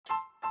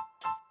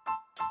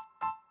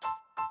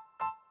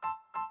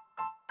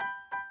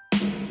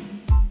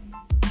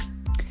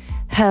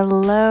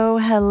Hello,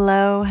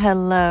 hello,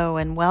 hello,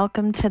 and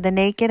welcome to the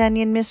Naked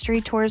Onion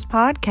Mystery Tours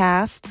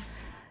podcast.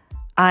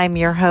 I'm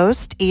your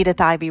host,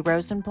 Edith Ivy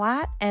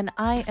Rosenblatt, and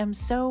I am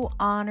so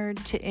honored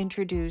to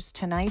introduce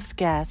tonight's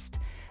guest,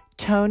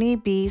 Toni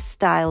B,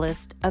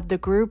 Stylist of the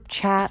Group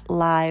Chat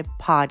Live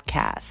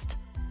podcast.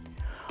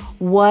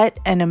 What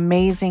an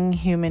amazing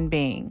human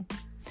being.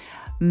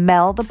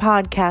 Mel, the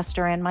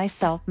podcaster, and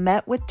myself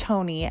met with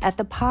Toni at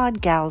the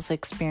Pod Gals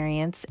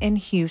experience in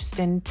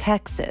Houston,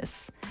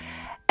 Texas.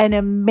 An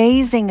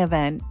amazing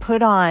event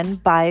put on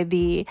by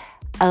the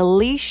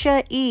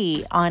Alicia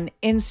E on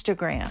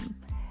Instagram,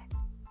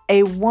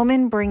 a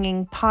woman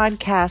bringing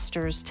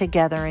podcasters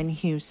together in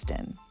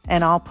Houston.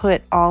 And I'll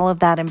put all of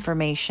that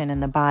information in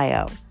the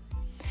bio.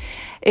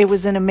 It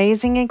was an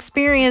amazing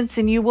experience,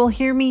 and you will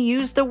hear me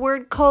use the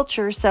word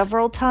culture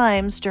several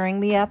times during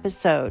the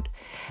episode.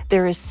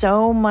 There is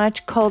so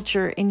much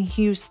culture in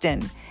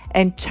Houston,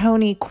 and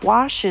Toni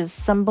quashes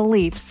some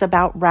beliefs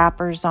about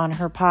rappers on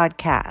her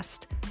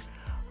podcast.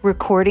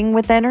 Recording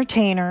with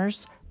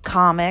entertainers,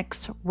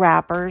 comics,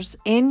 rappers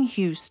in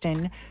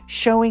Houston,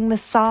 showing the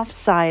soft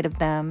side of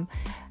them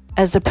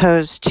as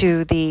opposed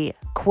to the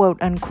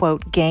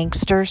quote-unquote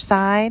gangster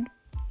side.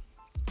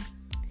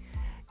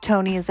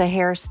 Toni is a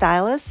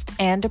hairstylist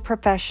and a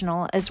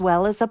professional as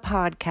well as a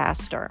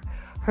podcaster.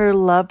 Her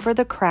love for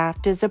the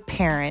craft is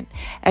apparent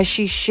as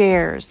she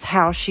shares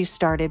how she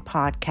started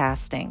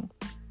podcasting.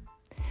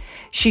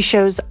 She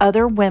shows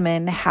other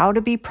women how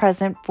to be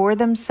present for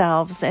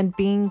themselves and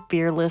being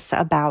fearless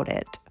about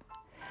it.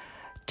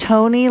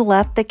 Toni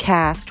left the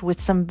cast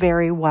with some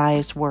very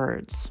wise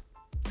words.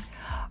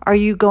 Are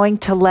you going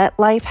to let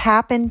life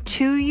happen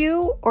to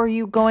you, or are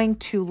you going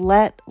to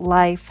let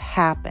life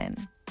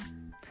happen?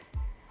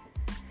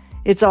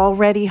 It's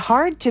already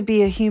hard to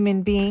be a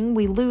human being.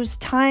 We lose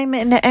time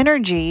and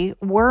energy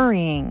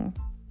worrying.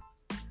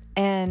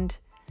 And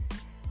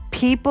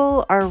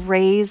people are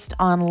raised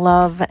on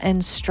love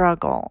and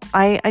struggle.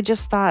 I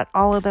just thought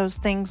all of those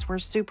things were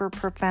super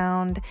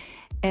profound,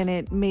 and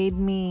it made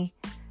me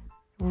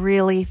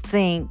really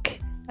think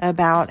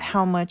about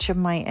how much of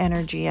my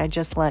energy I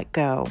just let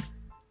go.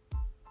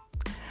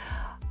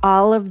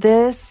 All of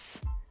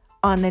this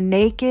on the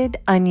Naked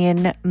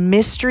Onion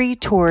Mystery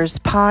Tours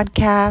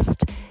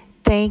podcast.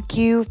 Thank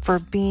you for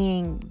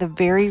being the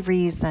very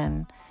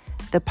reason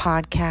the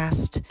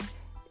podcast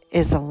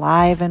is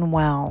alive and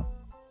well.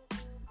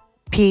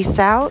 Peace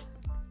out,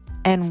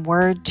 and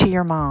word to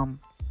your mom.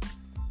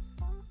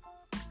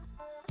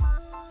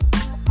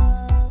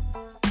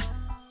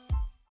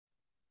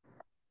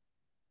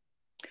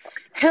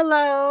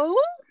 Hello.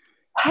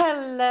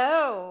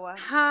 Hello.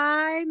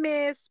 Hi,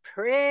 Miss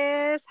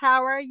Pris.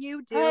 How are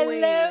you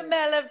doing? Hello,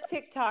 Mel of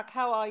TikTok.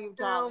 How are you,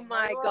 darling? Oh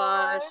my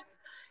gosh.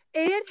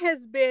 It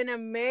has been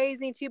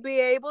amazing to be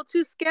able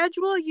to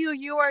schedule you.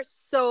 You are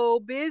so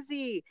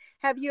busy.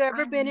 Have you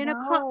ever been in a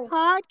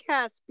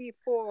podcast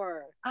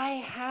before? I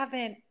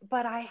haven't,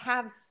 but I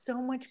have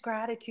so much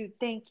gratitude.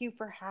 Thank you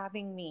for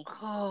having me.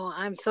 Oh,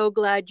 I'm so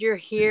glad you're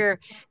here.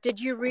 Did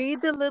you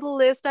read the little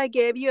list I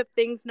gave you of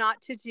things not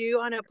to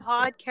do on a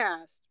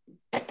podcast?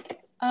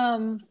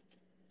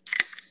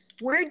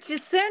 Where'd you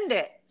send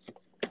it?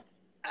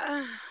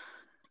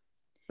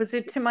 Was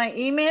it to my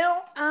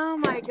email? Oh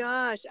my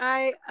gosh.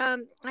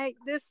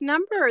 This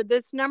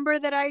number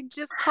that I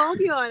just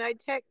called you on,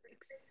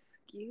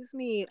 excuse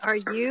me, are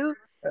you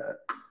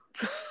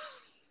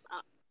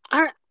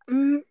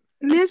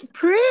Miss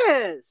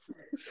Pris?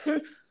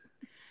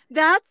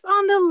 That's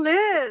on the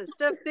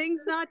list of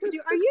things not to do.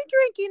 Are you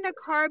drinking a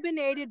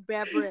carbonated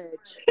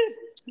beverage?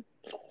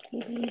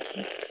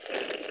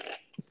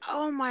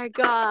 Oh my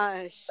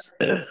gosh.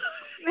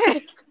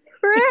 Miss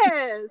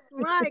Pris,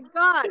 my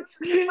God.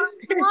 I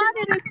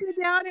wanted to sit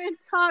down and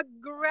talk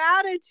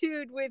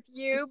gratitude with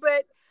you,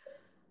 but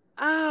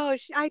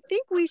I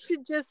think we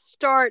should just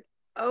start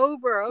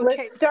over. Okay,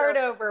 let's start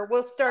over.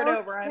 We'll start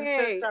over. I'm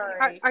so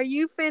sorry. Are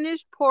you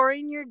finished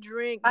pouring your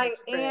drink, Ms.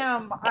 I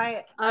am.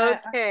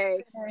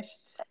 Okay.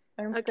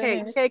 I'm okay,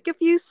 finished. Take a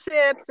few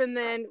sips, and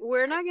then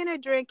we're not going to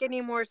drink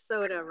any more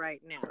soda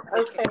right now.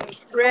 Okay.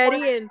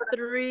 Ready in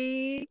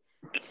 3,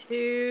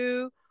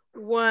 2,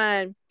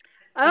 1.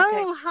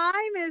 Oh,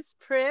 Hi, Miss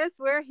Pris.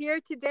 We're here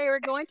today. We're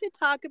going to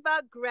talk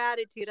about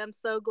gratitude. I'm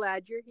so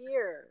glad you're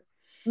here.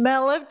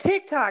 Mel of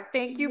TikTok,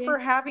 thank you for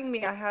having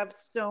me. I have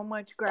so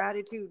much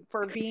gratitude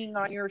for being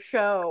on your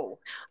show.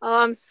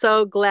 Oh, I'm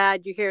so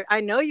glad you're here.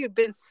 I know you've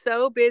been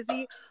so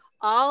busy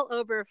all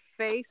over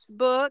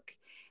Facebook,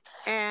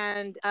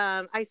 and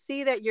I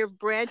see that you're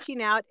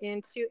branching out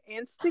into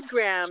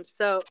Instagram.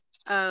 So,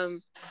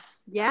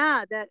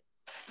 yeah,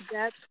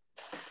 that's.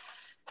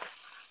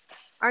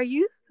 Are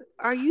you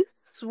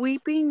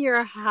sweeping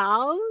your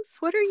house?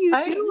 What are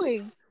you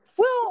doing?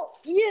 Well,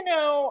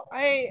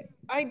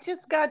 I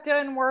just got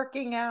done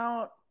working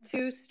out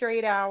 2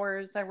 straight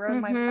hours. I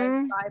rode my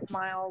bike 5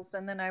 miles,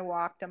 and then I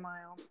walked a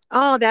mile.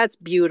 Oh, that's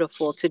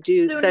beautiful to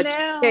do.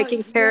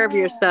 Taking care of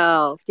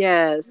yourself.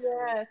 Yes.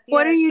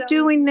 What are you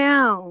doing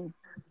now?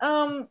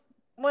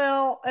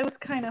 Well, I was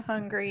kind of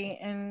hungry,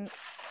 and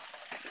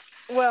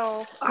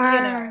Well,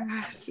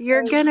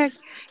 you're gonna do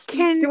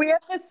can we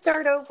have to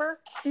start over?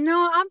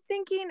 no, I'm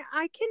thinking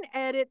I can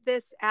edit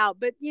this out,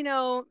 but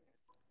I'm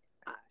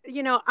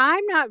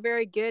not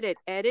very good at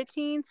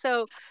editing.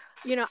 So,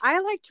 I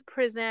like to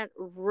present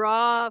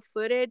raw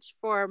footage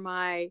for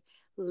my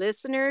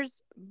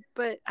listeners,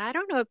 but I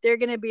don't know if they're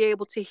going to be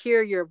able to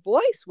hear your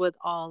voice with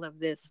all of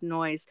this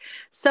noise.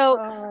 So,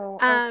 Oh,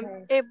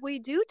 okay. if we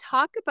do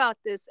talk about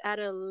this at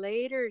a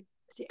later,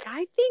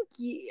 I think,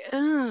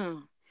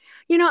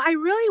 I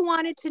really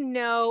wanted to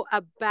know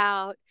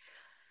about,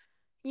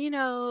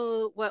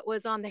 what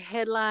was on the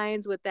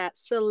headlines with that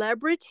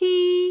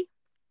celebrity.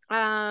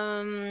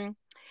 Um,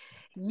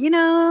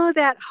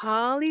 that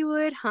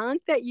Hollywood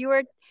hunk that you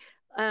were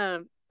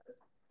um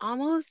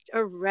almost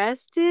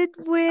arrested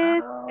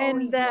with, Oh,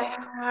 and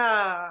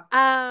yeah.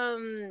 I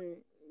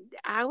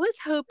was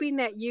hoping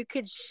that you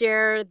could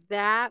share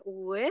that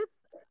with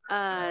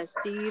us.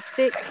 Do you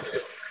think?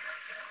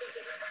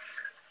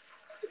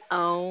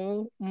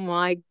 Oh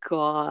my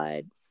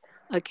God.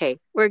 Okay,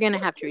 we're gonna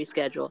have to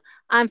reschedule.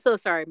 I'm so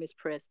sorry, Miss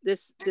Priss.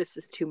 This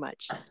is too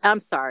much. I'm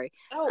sorry.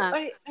 Oh,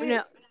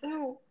 No,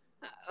 oh,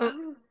 uh,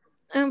 oh.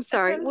 I'm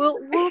sorry.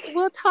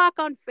 We'll talk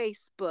on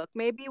Facebook.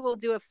 Maybe we'll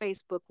do a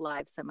Facebook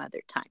Live some other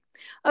time.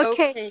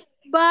 Okay. Okay.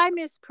 Bye,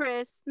 Miss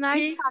Priss.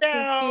 Nice Peace talking to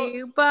out.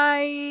 you.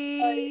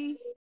 Bye.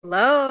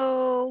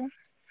 Hello.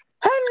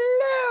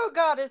 Hello,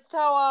 goddess.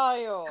 How are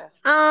you?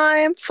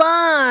 I'm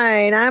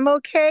fine. I'm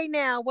okay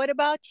now. What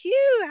about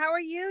you? How are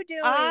you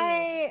doing?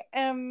 I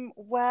am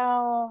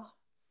well.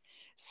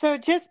 So,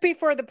 just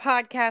before the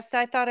podcast,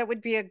 I thought it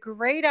would be a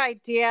great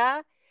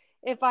idea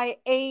if I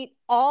ate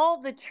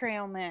all the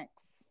trail mix.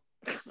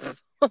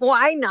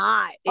 Why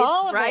not? It's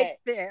All of right it.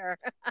 there.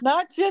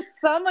 Not just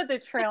some of the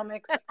trail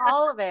mix,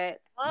 all of it.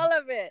 All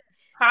of it.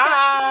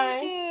 Hi,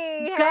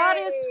 Tony,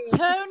 Goddess hey.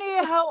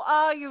 Toni, how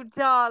are you,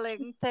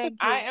 darling? Thank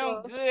I you.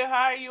 am good.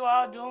 How are you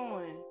all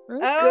doing? I'm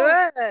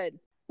Oh, good.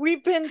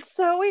 we've been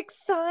so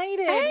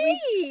excited.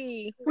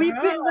 Hey. We've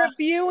Uh-huh. been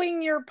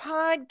reviewing your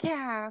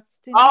podcast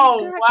and we've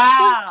Oh got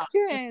wow!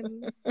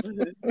 questions.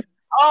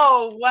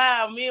 Oh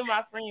wow! Me and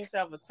my friends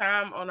have a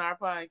time on our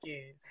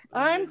podcast.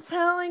 I'm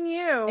telling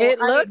you. It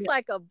looks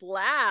like a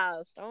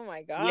blast. Oh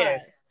my God.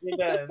 Yes, it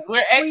does.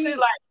 We're actually We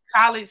like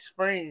college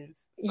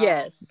friends. So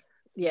Yes.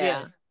 Yeah.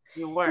 yes,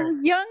 it works.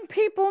 young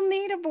people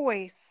need a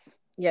voice.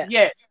 Yes,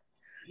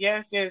 Yes.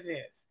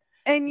 yes.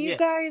 And you Yes,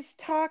 guys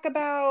talk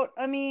about,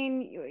 I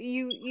mean,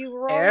 you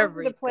were all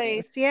over the Everything.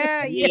 place.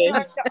 Yeah, you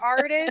yes, talk to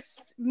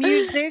artists,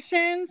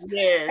 musicians, and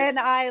yes,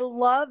 I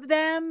love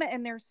them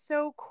and they're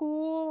so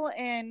cool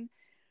and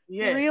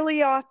yes,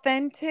 really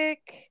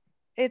authentic.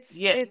 yes.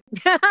 It's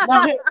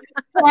No, it's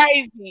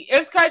crazy.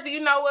 It's crazy. You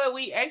know what?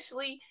 We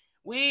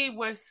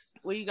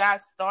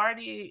got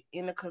started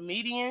in the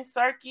comedian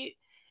circuit,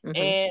 Mhm.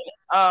 and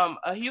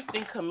a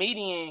Houston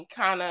comedian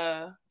kind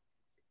of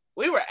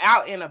we were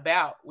out and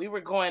about. We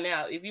were going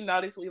out. If you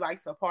notice, we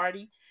likes to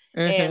party,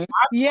 and Mhm.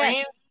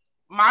 yes.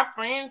 my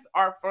friends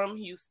are from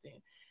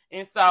Houston,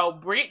 and so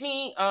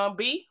Brittany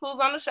B, who's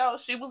on the show,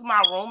 she was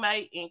my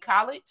roommate in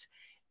college,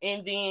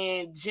 and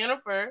then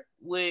Jennifer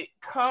would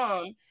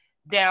come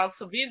down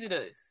to visit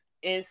us.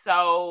 And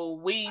so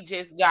we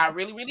just got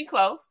really, really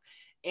close.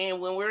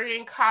 And when we were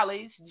in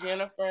college,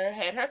 Jennifer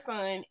had her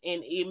son, and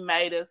it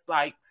made us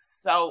like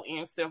so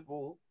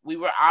inseparable. We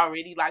were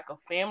already like a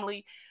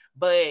family,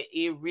 but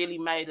it really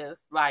made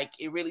us like,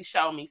 it really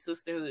showed me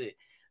sisterhood.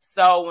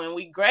 So when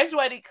we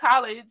graduated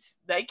college,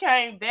 they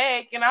came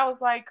back, and I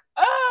was like,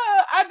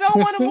 I don't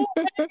want to move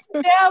back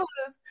to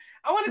Dallas.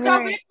 I want to go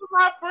back Right. with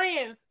my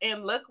friends.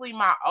 And luckily,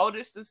 my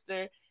older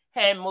sister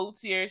had moved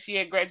here. She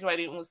had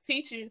graduated and was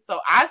teaching. So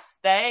I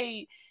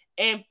stayed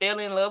and fell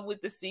in love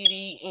with the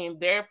city and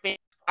their family.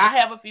 I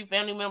have a few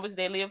family members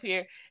that live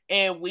here,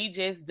 and we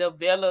just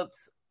developed.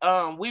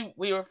 We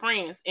were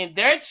friends, and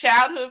they're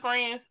childhood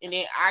friends, and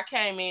then I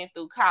came in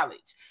through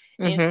college.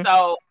 And Mhm.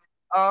 so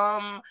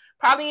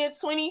probably in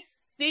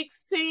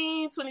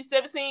 2016,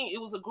 2017, it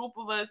was a group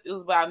of us. It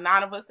was about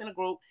 9 of us in a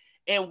group,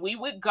 and we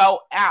would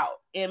go out,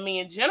 and me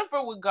and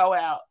Jennifer would go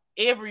out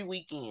every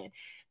weekend.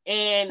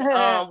 And we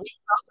go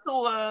to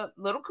a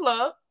little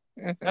club,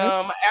 Mhm.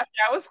 after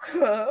hours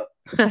club.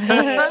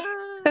 And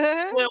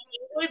when we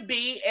would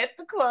be at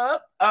the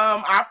club,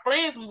 our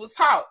friends, we would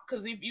talk.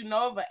 Because if you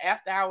know of an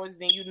after hours,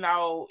 then you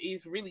know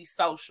it's really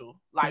social.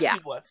 Like Yeah.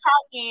 people are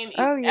talking,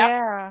 Oh it's after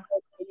yeah. hours,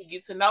 you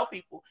get to know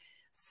people.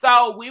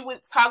 So we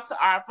would talk to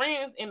our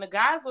friends, and the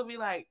guys would be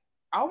like,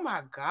 "Oh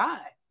my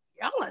God,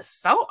 y'all are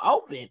so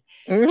open."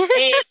 And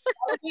I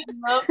would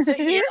love to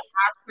hear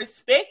our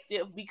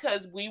perspective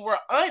because we were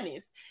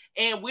honest,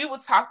 and we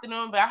would talk to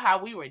them about how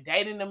we were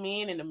dating the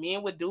men and the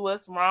men would do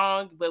us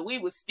wrong, but we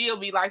would still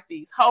be like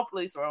these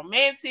hopeless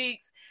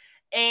romantics.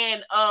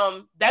 And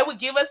they would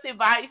give us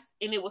advice,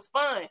 and it was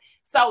fun.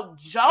 So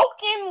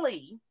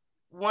jokingly,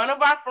 one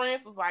of our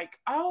friends was like,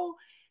 "Oh,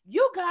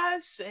 you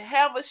guys should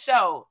have a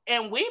show."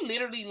 And we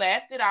literally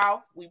laughed it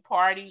off. We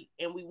partied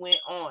and we went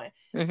on.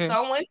 Mhm.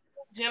 Someone sent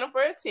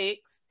Jennifer a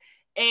text,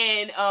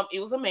 and it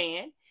was a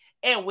man,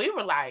 and we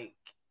were like,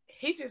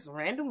 he just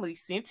randomly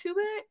sent you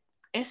that?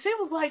 And she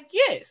was like,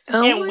 yes.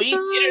 Oh and my we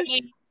gosh.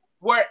 literally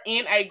were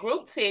in a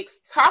group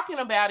text talking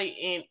about it,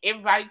 and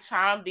everybody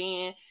chimed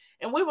in.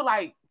 And we were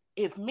like,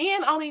 if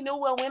men only knew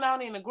what went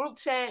on in the group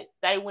chat,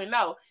 they would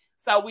know.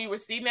 So we were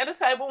sitting at a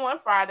table one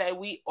Friday.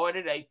 We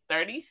ordered a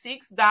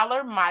 $36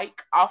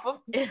 mic off of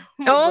Amazon.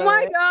 Oh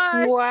my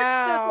gosh.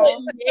 Wow.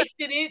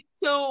 Connected it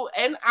to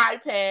an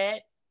iPad,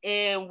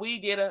 and we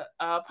did a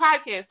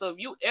podcast. So if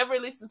you ever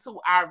listen to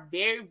our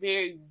very,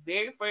 very,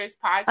 very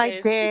first podcast,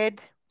 I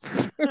did.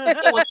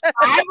 it was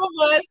 5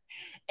 of us,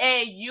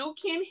 and you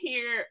can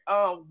hear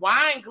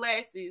wine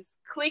glasses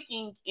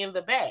clicking in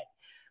the back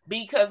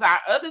because our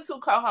other two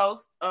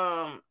co-hosts,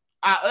 our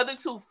other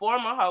two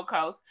former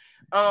hosts,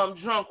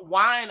 drunk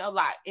wine a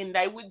lot, and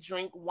they would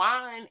drink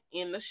wine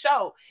in the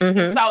show. And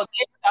so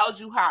that tells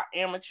you how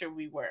amateur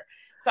we were.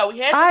 So we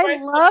had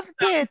I loved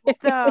it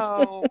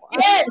though.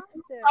 Yes, it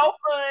was so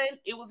fun.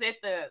 It was at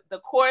the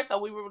course, so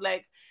we were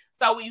relaxed.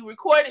 So we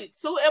recorded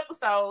 2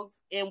 episodes,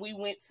 and we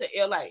went to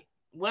LA.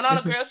 Went on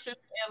a girls trip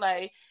to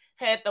LA,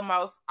 had the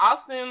most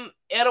awesome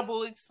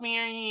edible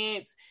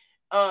experience,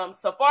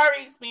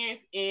 safari experience,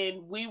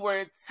 and we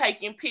were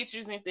taking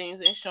pictures and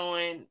things and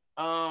showing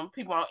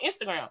people on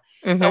Instagram.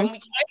 So when we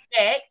came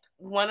back,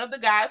 one of the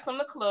guys from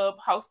the club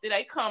hosted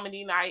a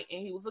comedy night,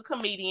 and he was a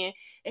comedian,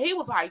 and he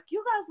was like,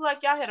 you guys look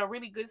like y'all had a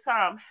really good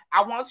time.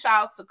 I want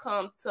y'all to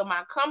come to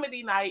my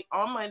comedy night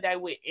on Monday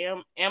with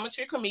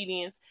amateur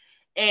comedians,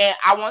 and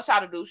I want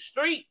y'all to do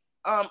street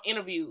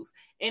interviews.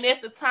 And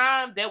at the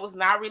time, that was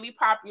not really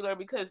popular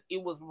because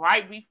it was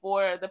right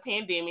before the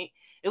pandemic.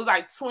 It was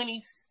like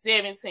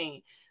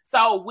 2017.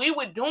 So we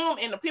would do them,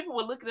 and the people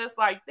would look at us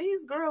like,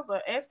 these girls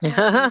are asking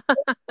us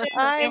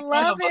I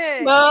love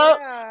it.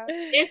 Yeah.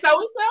 And so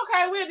we said,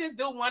 okay, we'll just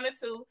do 1 or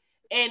 2.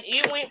 And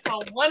it went from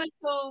 1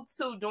 or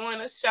 2 to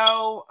doing a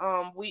show.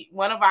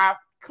 One of our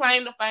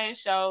claim to fame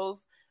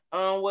shows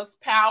was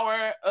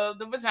Power of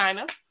the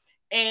Vagina.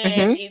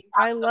 And it's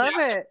I love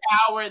it. the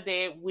power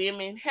that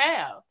women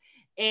have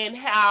and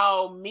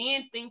how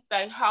men think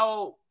they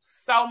hold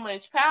so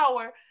much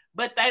power,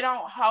 but they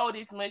don't hold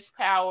as much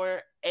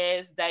power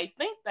as they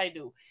think they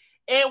do.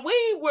 And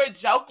we were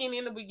joking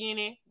in the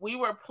beginning. We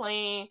were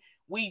playing.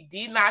 We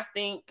did not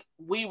think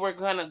we were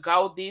going to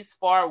go this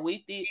far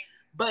with it,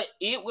 but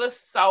it was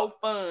so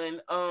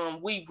fun.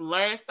 We've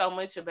learned so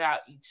much about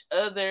each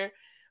other.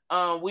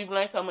 We've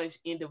learned so much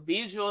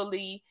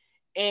individually.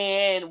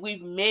 And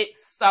we've met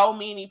so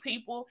many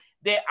people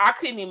that I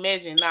couldn't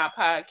imagine not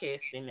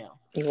podcasting now.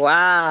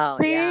 Wow.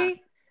 See?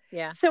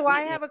 Yeah. So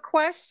I have a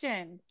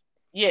question.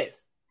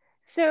 Yes.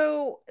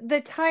 So the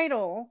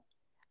title,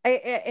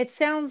 it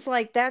sounds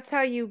like that's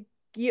how you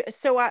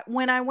so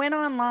when I went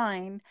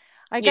online,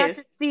 I got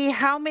to see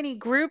how many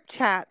group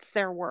chats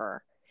there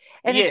were.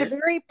 And it's a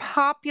very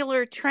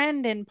popular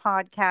trend in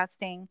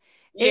podcasting.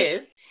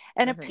 Yes.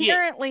 And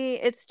apparently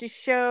it's to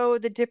show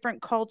the different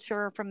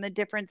culture from the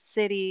different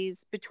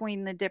cities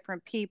between the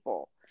different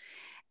people.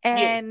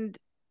 And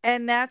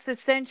that's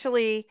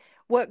essentially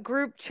what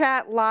group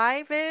chat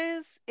live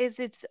is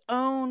its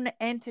own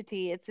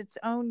entity. It's its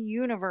own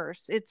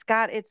universe. It's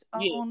got its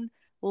own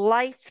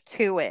life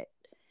to it.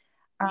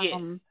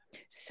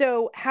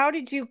 So how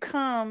did you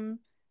come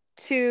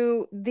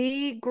to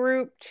the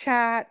group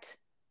chat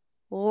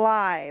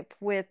live,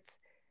 with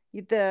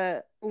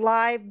the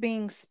live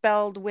being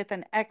spelled with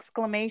an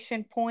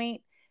exclamation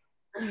point?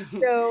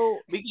 So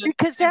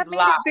because that made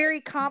it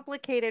very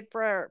complicated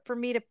for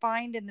me to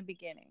find in the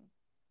beginning.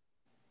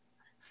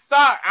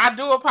 Sorry, I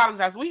do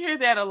apologize. We hear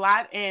that a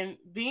lot, and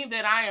being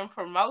that I am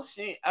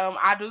promotion,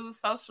 I do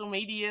social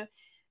media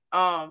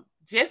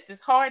just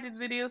as hard as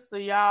it is for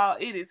y'all.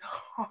 It is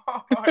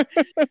hard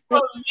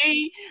for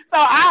me, so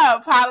I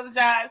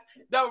apologize.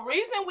 The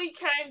reason we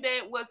came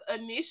that was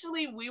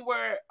initially we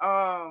were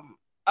a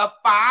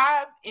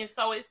 5, and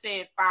so it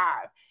said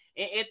 5.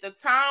 And at the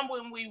time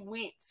when we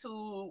went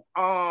to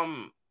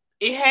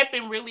it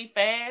happened really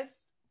fast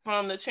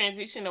from the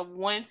transition of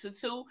 1 to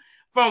 2,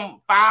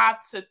 from 5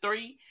 to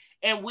 3,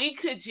 and we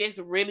could just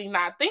really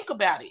not think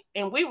about it.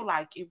 And we were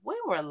like, if we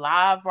were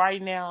live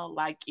right now,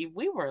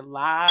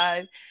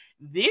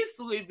 this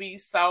would be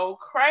so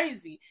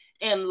crazy.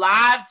 And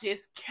live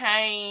just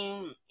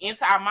came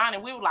into our mind,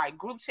 and we were like,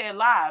 group chat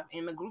live,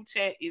 and the group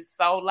chat is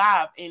so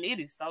live, and it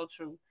is so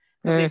true.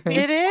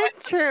 It is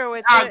true.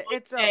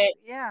 It's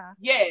yeah.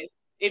 Yes.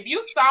 If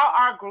you saw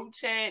our group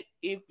chat,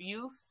 if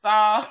you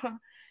saw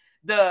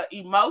the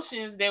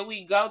emotions that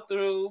we go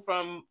through,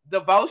 from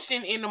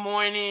devotion in the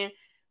morning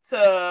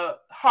to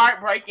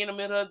heartbreak in the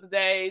middle of the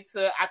day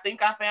to I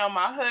think I found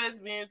my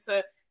husband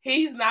to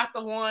he's not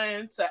the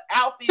one to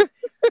outfits,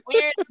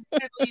 we're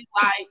literally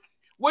like,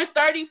 we're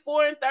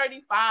 34 and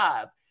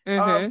 35. None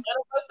of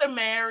us are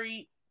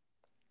married.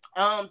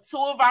 2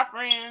 of our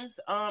friends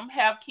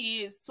have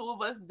kids. 2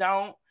 of us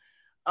don't.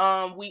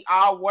 We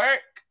all work.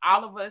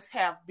 All of us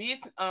have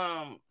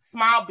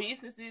small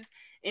businesses.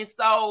 And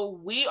so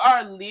we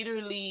are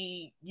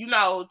literally,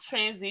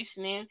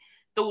 transitioning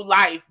through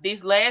life.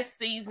 This last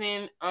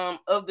season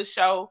of the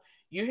show,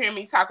 You hear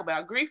me talk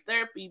about grief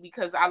therapy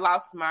because I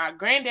lost my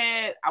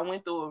granddad. I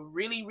went through a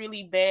really,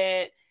 really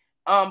bad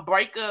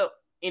breakup.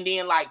 And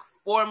then like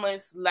 4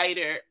 months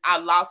later, I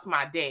lost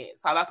my dad.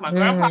 So I lost my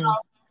grandpa,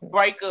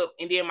 breakup,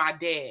 and then my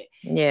dad.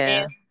 Yeah.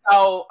 And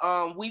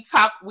so we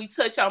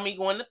touch on me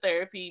going to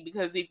therapy,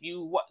 because if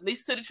you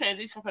listen to the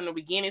transition from the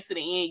beginning to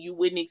the end, you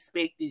wouldn't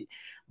expect it.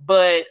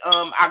 But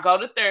I go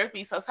to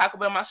therapy, so talk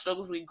about my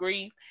struggles with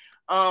grief.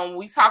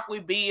 We talk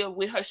with Bia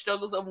with her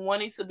struggles of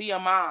wanting to be a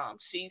mom.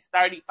 She's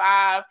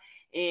 35,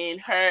 and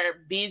her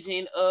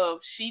vision of,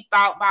 she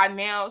thought by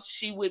now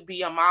she would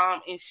be a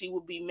mom and she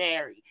would be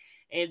married.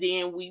 And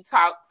then we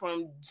talk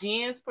from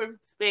Jen's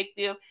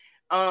perspective.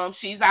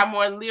 She's our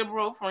more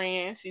liberal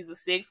friend. She's a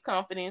sex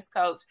confidence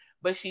coach,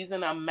 but she's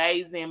an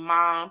amazing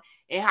mom,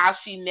 and how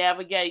she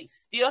navigates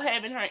still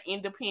having her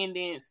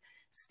independence,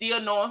 still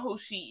knowing who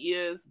she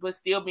is, but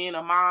still being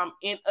a mom.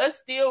 And us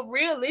still,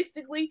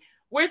 realistically,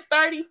 we're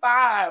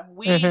 35.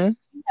 We have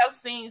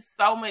seen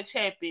so much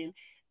happen,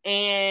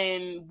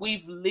 and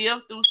we've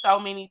lived through so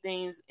many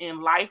things,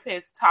 and life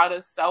has taught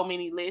us so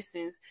many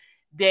lessons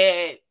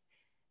that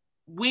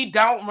we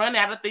don't run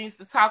out of things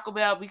to talk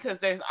about, because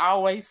there's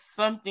always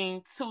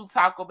something to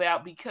talk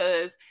about,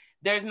 because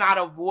there's not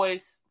a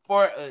voice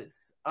for us.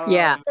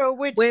 So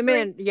which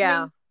women, that's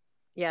what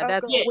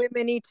Yeah.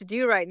 women need to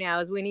do right now,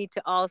 is we need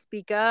to all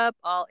speak up,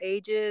 all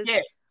ages.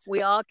 Yes.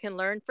 We all can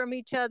learn from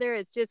each other.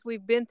 It's just,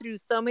 we've been through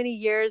so many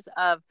years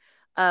of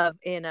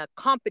in a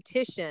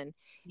competition.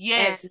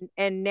 Yes.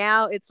 And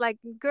now it's like,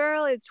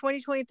 girl, it's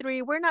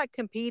 2023. We're not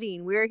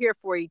competing. We're here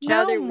for each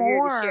other. We're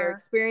here to share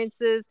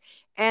experiences.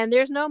 And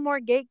there's no more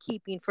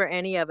gatekeeping for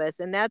any of us.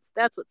 And that's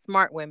what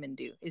smart women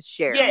do, is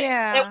share.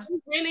 Yeah. And we're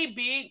really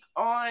big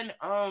on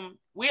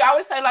we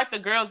always say, like, the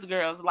girls.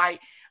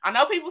 Like, I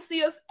know people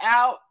see us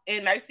out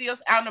and they see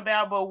us out and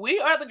about, but we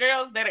are the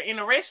girls that are in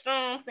the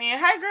restroom saying,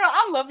 hey girl,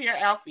 I love your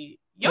outfit.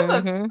 You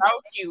look so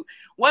cute.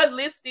 What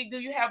lipstick do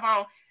you have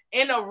on?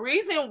 And the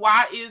reason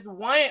why is,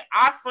 one,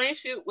 our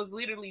friendship was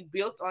literally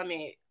built on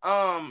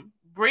that.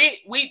 Britt,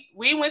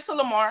 we went to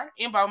Lamar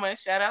in Beaumont.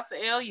 Shout out to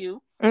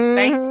LU.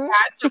 Thank you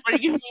guys for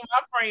bringing me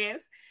my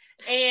friends.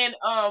 And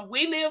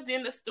we lived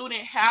in the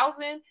student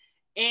housing,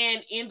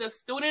 and in the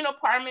student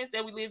apartments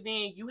that we lived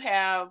in, you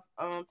have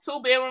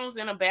 2 bedrooms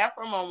and a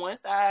bathroom on one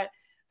side,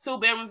 2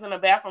 bedrooms and a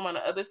bathroom on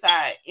the other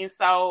side. And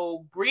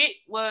so Britt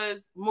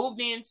was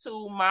moved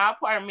into my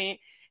apartment,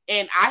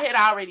 and I had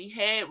already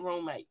had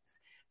roommates.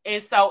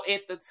 And so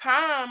at the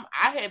time,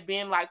 I had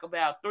been like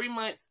about 3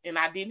 months and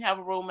I didn't have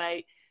a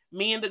roommate.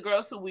 Me and the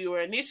girls who we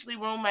were initially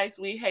roommates,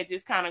 we had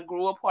just kind of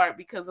grew apart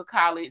because of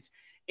college.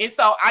 And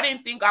so I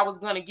didn't think I was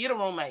going to get a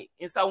roommate.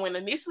 And so when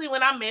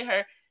I met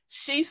her,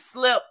 she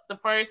slept the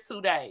first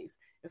 2 days.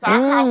 And so I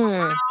called my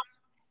mom,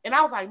 and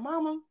I was like,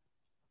 Mama,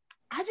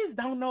 I just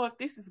don't know if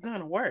this is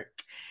going to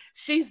work.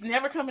 She's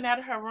never coming out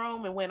of her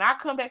room. And when I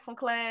come back from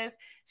class,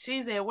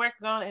 she's at work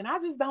gone, and I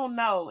just don't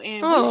know.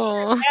 And we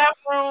share the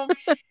bathroom.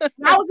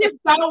 And I was just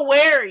so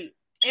worried.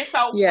 And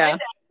so one day,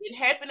 it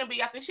happened to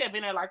be, I think she had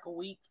been there like a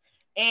week.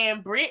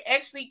 And Britt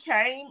actually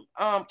came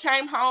home.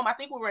 I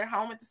think we were at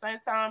home at the same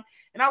time.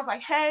 And I was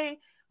like, hey,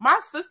 my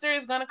sister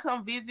is going to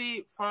come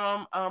visit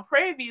from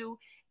Prairie View.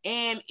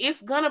 And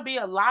it's going to be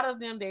a lot of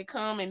them that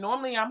come. And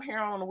normally I'm here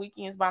on the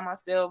weekends by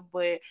myself.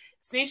 But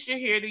since you're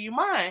here, do you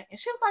mind? And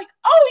she was like,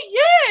 oh,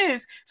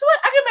 yes. So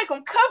I can make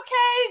them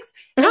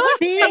cupcakes.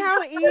 See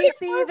how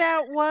easy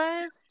that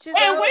was? Just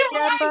and we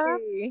step up.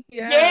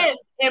 Yes.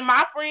 And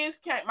my friends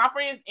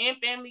and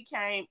family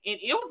came. And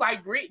it was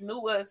like Britt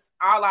knew us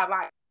all our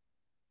life.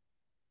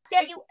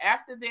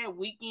 After that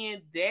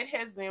weekend, that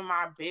has been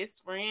my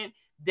best friend.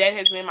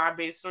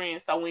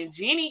 So when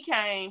Jenny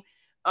came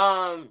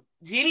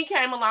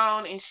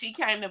along, and she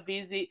came to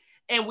visit,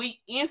 and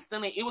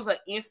it was an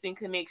instant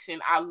connection.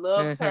 I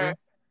loved her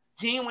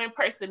genuine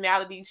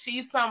personality.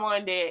 She's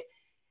someone that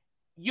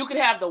you could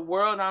have the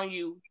world on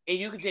you, and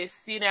you could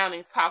just sit down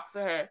and talk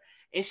to her,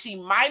 and she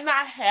might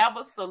not have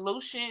a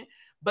solution,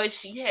 but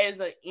she has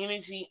an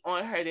energy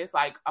on her that's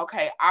like,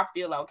 okay, I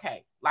feel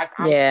okay. Like,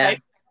 I'm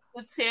safe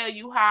to tell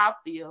you how I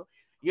feel.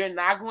 You're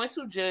not going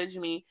to judge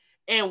me,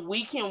 and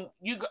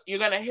you're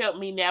going to help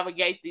me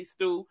navigate this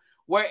through.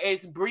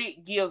 Whereas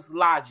Britt gives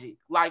logic,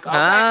 like, okay,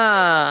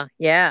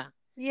 yeah,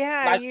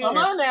 like, come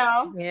on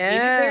now,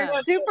 there's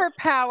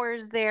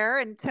superpowers there,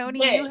 and Toni,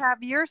 you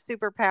have your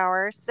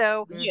superpower.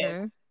 So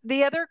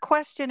the other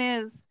question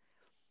is,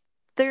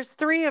 there's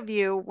 3 of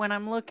you when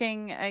I'm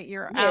looking at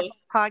your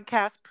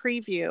podcast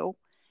preview.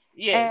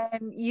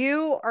 And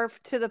you are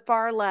to the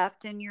far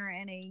left, and you're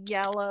in a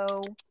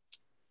yellow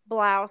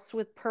blouse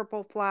with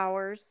purple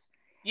flowers.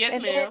 Yes,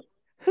 and ma'am.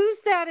 Who's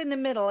that in the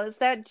middle? Is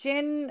that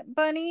Jen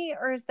Bunny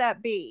or is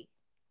that B?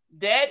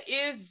 That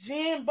is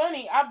Jen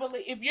Bunny, I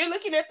believe. If you're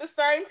looking at the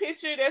same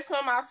picture that's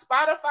on my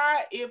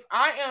Spotify, if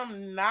I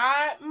am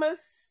not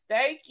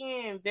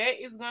mistaken,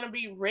 that is going to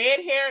be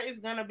red hair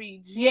is going to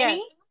be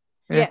Jenny.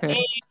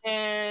 Yes.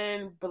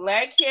 And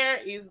black hair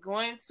is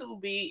going to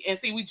be, and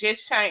see, we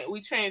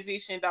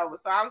transitioned over.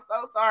 So I'm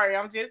so sorry.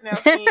 I'm just now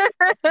seeing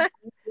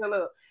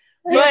look.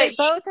 Yeah, But they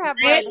both have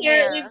red red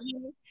hair hair. is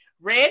Jenny.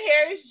 Red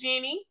hair is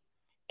Jenny,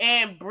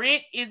 and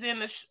Britt is in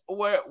the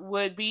or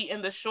would be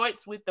in the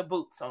shorts with the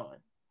boots on.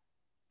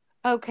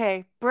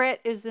 Okay, Brett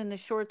is in the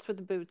shorts with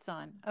the boots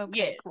on. Okay,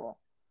 Yes, cool.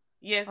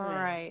 yes, All ma'am.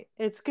 right.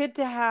 It's good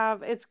to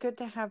have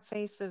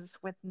faces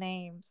with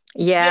names.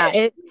 Yeah,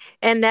 Yes,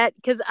 and that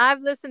because I've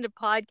listened to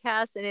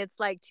podcasts and it's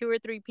like two or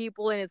three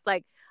people and it's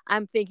like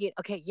I'm thinking,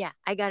 okay, yeah,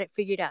 I got it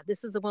figured out.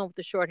 This is the one with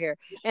the short hair,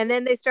 and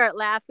then they start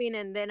laughing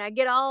and then I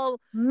get all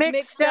Mixed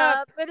mixed up.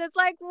 up, and it's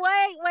like,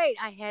 wait,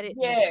 I had it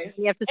missed.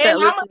 You yes. have to And start I'm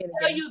gonna listening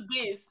tell again. you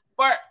this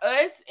for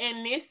us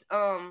in this,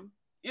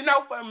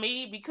 for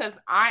me because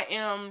I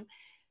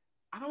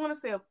don't want to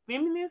say a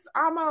feminist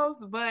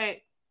almost, but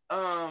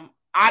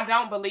I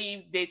don't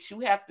believe that you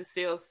have to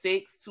sell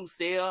sex to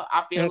sell.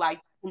 I feel like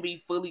you can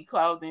be fully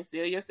clothed and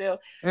sell yourself.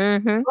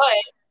 Mm-hmm.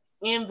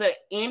 But in the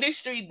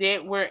industry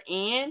that we're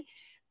in,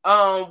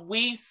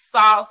 we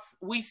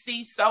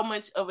see so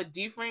much of a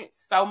difference,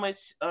 so much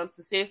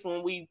success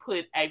when we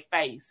put a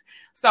face.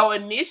 So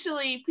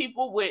initially,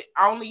 people would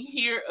only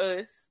hear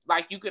us,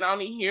 like you could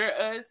only hear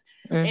us,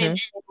 and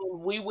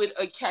we would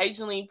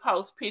occasionally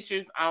post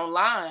pictures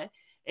online.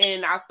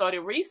 And I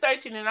started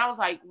researching, and I was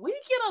like, we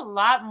get a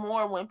lot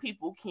more when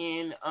people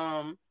can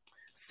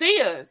see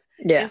us.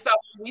 Yeah. And so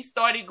we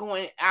started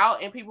going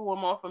out and people were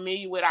more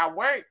familiar with our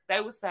work.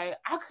 They would say,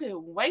 I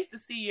couldn't wait to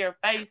see your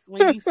face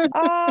when you see.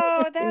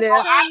 Oh, that's So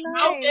Yeah. so I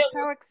know nice. that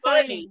How was funny.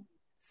 exciting.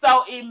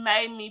 So it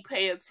made me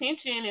pay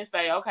attention and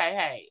say, okay,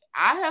 hey,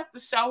 I have to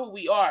show who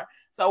we are.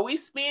 So we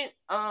spent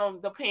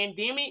the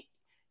pandemic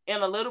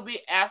and a little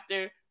bit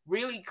after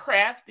really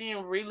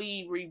crafting,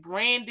 really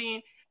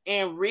rebranding,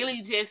 and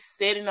really just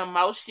setting a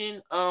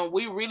motion.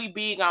 We're really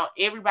big on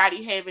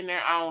everybody having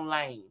their own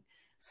lane.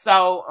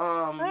 So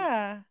Ah,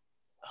 yeah.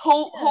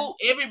 who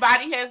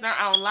everybody has their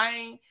own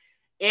lane,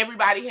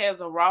 everybody has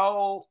a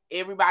role,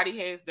 everybody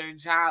has their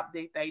job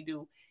that they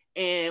do.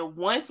 And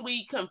once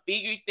we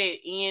configured that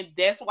in,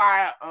 that's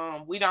why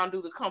we don't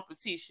do the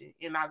competition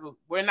in our group.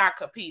 We're not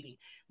competing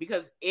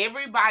because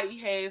everybody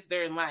has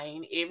their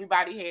lane,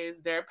 everybody has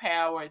their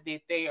power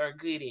that they are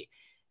good at.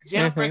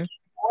 Jennifer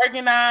Mm-hmm.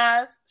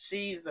 organized,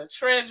 she's a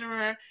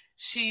treasurer,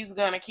 she's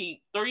gonna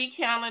keep 3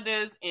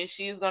 calendars and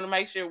she's gonna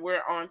make sure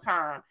we're on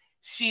time.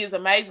 She is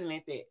amazing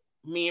at that.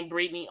 Me and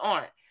Brittany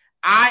aren't.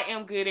 I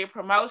am good at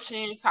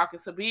promotion, talking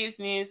to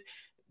business,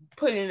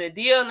 putting a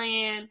deal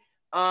in,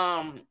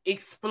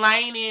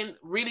 explaining,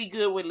 really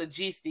good with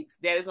logistics.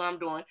 That is what I'm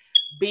doing.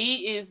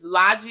 B is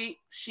logic.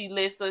 She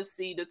lets us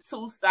see the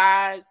two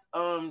sides.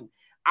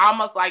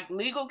 Almost like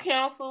legal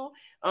counsel.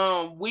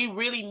 We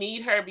really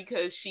need her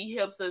because she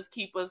helps us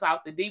keep us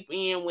out the deep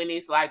end when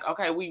it's like,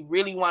 okay, we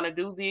really want to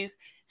do this.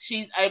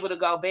 She's able to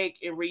go back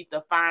and read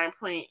the fine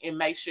print and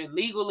make sure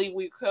legally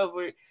we're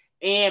covered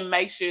and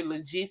make sure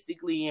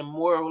logistically and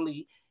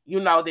morally,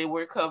 that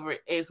we're covered,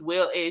 as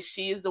well as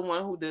she is the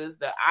one who does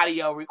the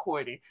audio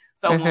recording.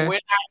 So when we're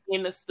not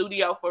in the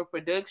studio for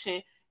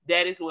production,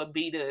 that is what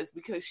B does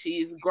because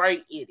she is great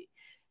at it.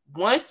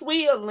 Once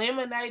we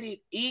eliminated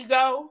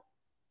ego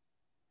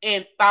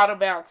and thought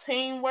about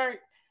teamwork,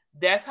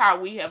 that's how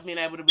we have been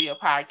able to be a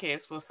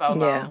podcast for so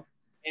Yeah. long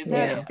as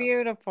That's well.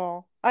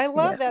 beautiful. I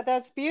love Yeah. that.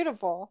 That's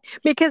beautiful.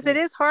 Because it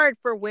is hard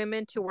for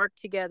women to work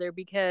together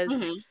because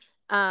Mm-hmm.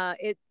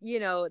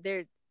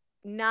 they're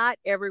not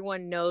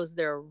everyone knows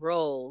their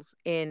roles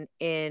in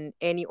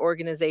any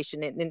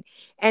organization,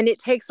 and it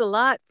takes a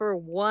lot for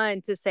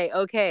one to say,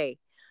 okay,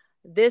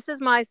 this is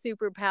my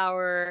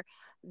superpower,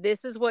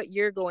 this is what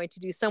you're going to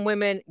do. Some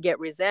women get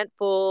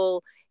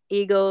resentful,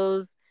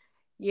 egos,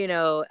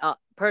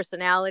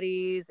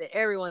 personalities, and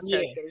everyone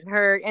starts Yes. getting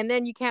hurt, and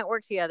then you can't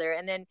work together,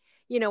 and then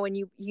when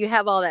you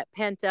have all that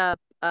pent up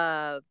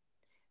uh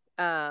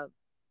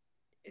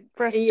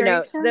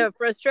Frustration? the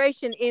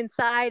frustration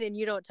inside and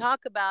you don't talk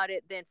about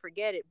it, then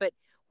forget it. But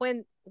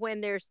when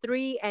there's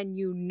three and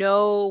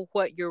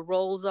what your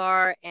roles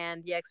are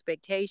and the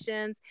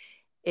expectations,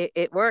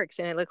 it works,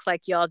 and it looks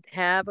like y'all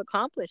have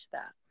accomplished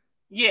that.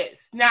 Yes.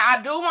 Now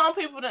I do want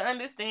people to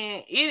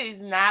understand it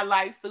is not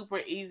like super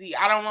easy.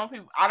 I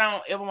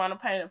don't ever want to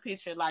paint a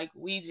picture like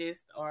we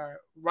just are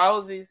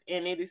roses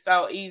and it is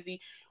so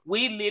easy.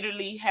 We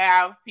literally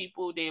have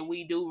people that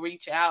we do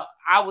reach out.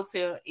 I would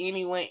tell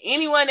anyone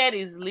that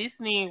is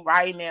listening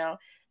right now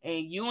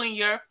and you and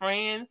your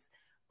friends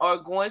are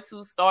going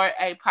to start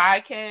a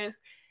podcast,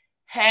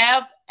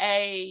 have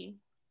a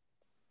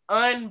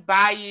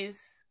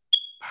unbiased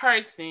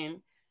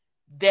person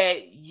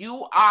that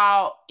you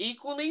all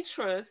equally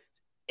trust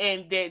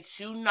and that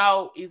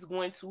is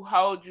going to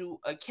hold you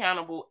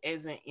accountable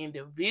as an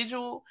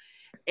individual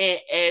and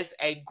as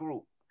a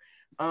group.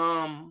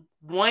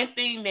 One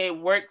thing that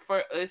worked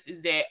for us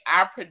is that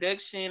our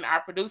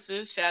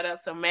producers, shout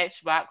out to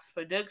Matchbox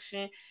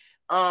Production,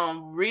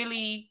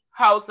 really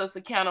holds us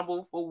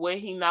accountable for what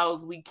he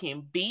knows we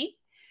can be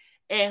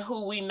and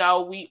who we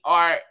know we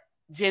are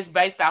just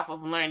based off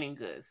of learning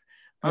us.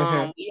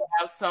 We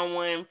have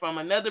someone from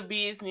another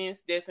business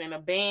that's in a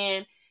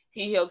band.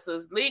 He helps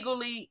us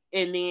legally.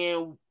 And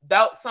then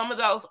some of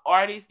those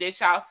artists that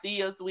y'all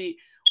see us with,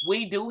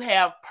 we do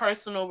have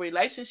personal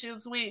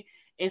relationships with,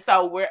 and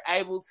so we're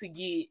able to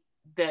get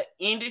the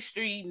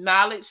industry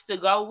knowledge to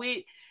go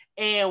with,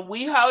 and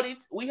we hold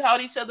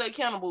each other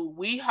accountable.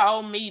 We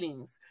hold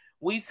meetings,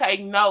 we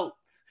take notes,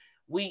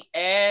 we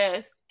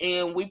ask,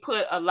 and we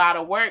put a lot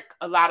of work,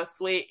 a lot of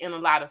sweat, and a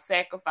lot of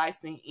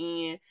sacrificing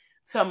in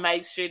to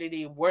make sure that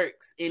it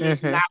works. And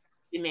it's not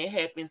something that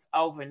happens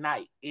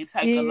overnight. It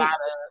takes a lot of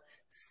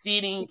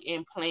sitting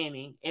and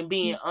planning and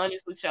being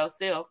honest with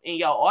yourself and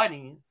your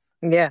audience.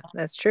 Yeah,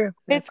 that's true.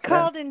 It's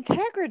called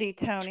integrity,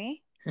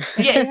 Toni.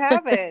 And Yes. you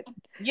have it.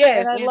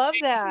 Yes. And I love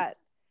that.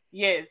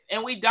 Yes.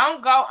 And we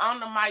don't go on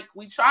the mic.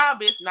 We try our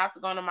best not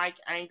to go on the mic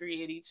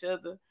angry at each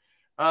other.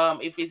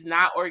 If it's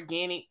not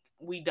organic,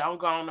 we don't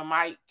go on the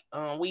mic.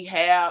 We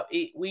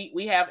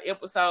have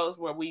episodes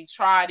where we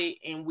tried it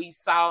and we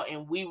saw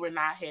and we were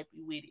not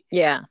happy with it.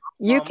 Yeah.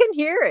 You can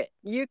hear it.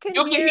 You can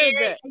hear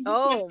it.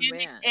 Oh,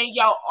 man. And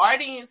your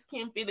audience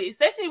can feel it,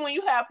 especially when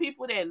you have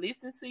people that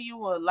listen to you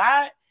a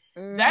lot.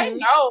 They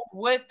know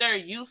what they're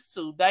used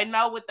to. They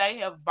know what they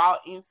have bought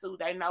into.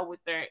 They know what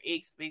their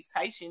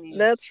expectation is.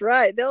 That's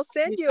right. They'll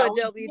send you a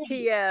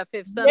WTF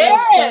if something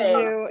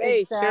you.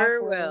 They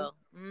sure will.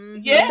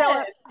 Yeah.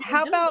 So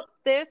how about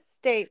this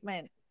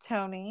statement,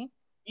 Toni?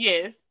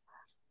 Yes.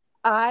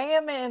 I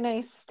am in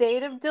a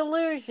state of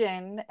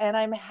delusion and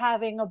I'm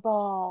having a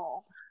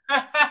ball.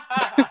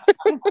 I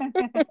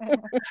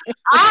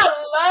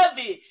love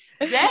it.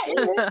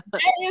 That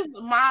is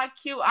my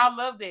cue. I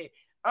love that.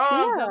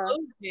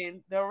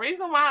 Delusion. The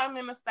reason why I'm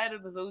in a state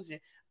of delusion,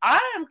 I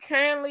am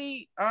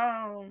currently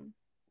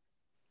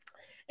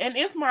and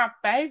if my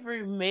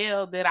favorite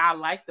male that I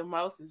like the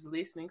most is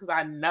listening, because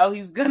I know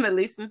he's gonna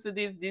listen to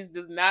this. This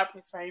does not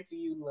pertain to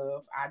you,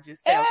 love. I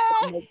just have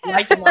so much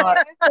like in my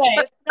heart.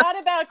 It's not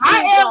about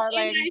you,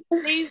 darling. In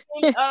a season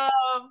of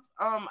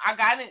I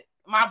got it.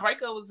 My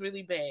breakup was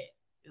really bad.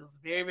 It was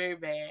very, very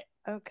bad.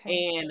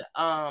 Okay. And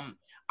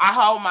I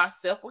hold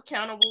myself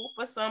accountable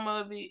for some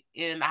of it,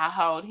 and I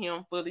hold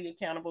him fully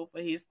accountable for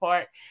his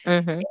part.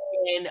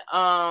 And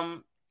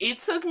it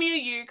took me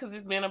a year, because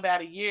it's been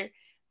about a year,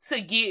 to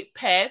get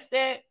past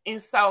that.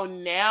 And so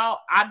now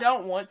I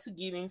don't want to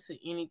get into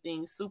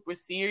anything super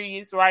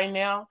serious right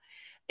now.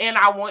 And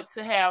I want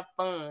to have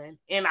fun.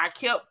 And I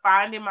kept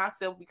finding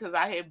myself, because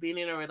I had been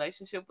in a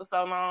relationship for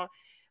so long,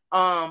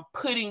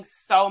 putting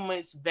so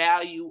much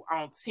value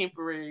on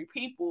temporary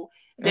people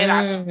that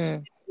I should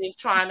have been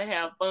trying to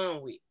have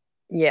fun with.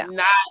 Yeah.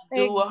 Not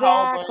do a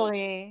whole bunch.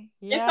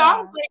 Yeah. And so I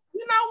was like,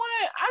 you know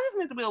what? I just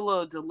need to be a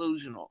little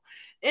delusional.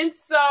 And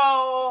so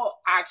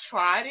I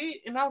tried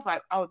it, and I was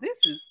like, oh, this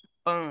is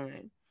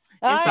fun.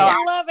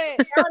 I love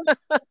it.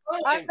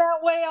 I'm that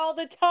way all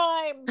the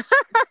time.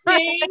 But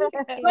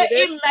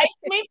it makes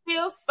me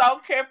feel so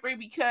carefree,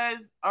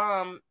 because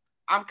I'm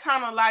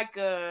kind of like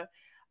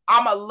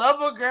I'm a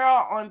lover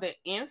girl on the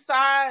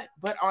inside,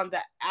 but on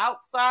the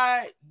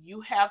outside,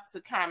 you have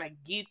to kind of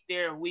get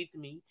there with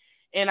me.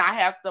 And I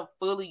have to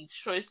fully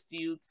trust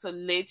you to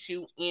let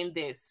you in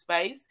that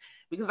space,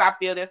 because I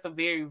feel that's a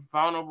very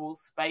vulnerable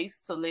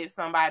space to let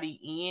somebody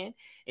in,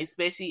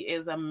 especially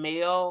as a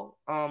male,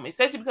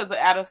 especially because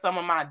out of some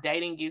of my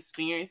dating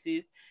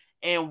experiences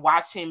and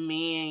watching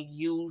men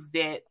use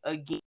that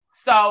again.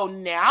 So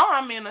now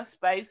I'm in a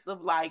space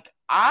of like,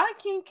 I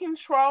can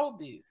control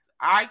this.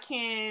 I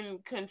can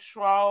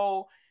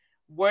control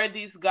where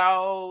this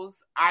goes.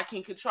 I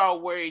can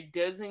control where it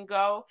doesn't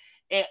go.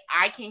 And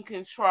I can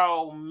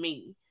control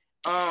me.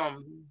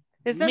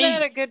 Isn't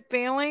that a good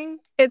feeling?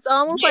 It's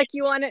almost like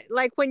you want to,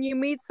 like when you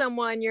meet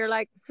someone, you're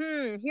like,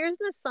 here's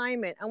an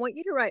assignment. I want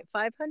you to write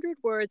 500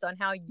 words on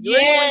how you're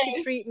going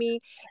to treat me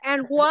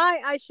and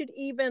why I should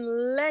even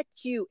let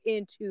you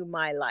into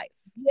my life.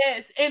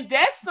 Yes, and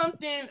that's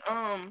something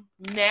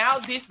now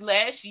this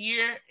last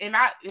year, and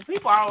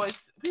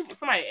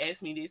somebody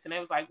asked me this, and they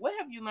was like, what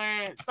have you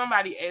learned?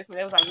 Somebody asked me,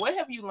 they was like, what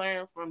have you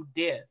learned from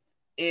death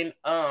and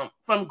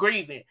from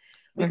grieving?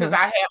 Because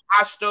I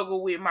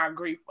struggle with my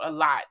grief a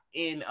lot,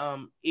 and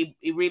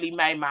it really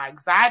made my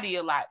anxiety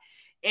a lot.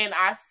 And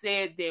I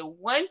said that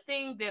one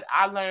thing that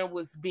I learned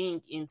was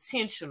being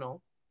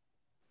intentional,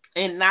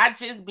 and not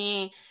just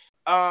being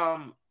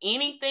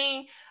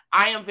anything.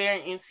 I am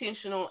very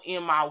intentional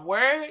in my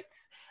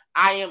words.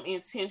 I am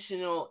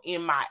intentional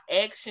in my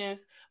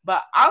actions,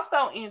 but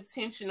also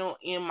intentional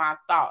in my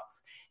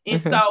thoughts.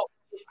 And so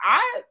if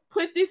I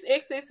put this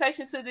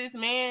expectation to this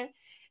man,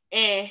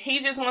 and he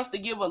just wants to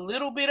give a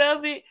little bit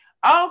of it,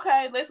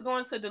 okay, let's go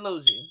into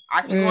delusion.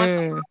 I can go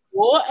into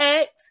full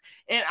acts,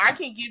 and I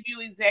can give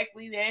you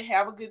exactly that,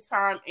 have a good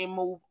time, and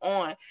move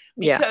on.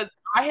 Because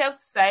I have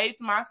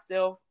saved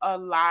myself a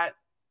lot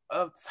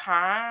of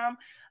time,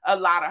 a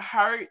lot of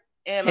hurt,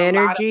 and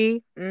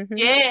energy. A lot of,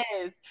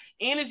 yes,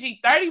 energy.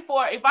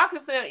 34. If I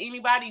could tell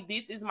anybody,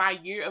 this is my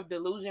year of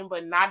delusion,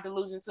 but not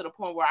delusion to the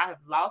point where I have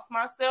lost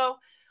myself.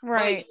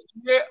 Right.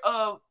 But year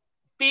of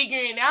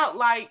figuring out,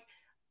 like,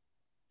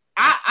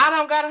 I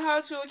don't gotta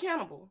hold you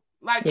accountable.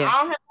 Like, I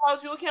don't have to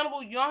hold you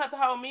accountable. You don't have to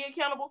hold me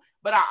accountable,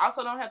 but I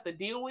also don't have to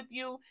deal with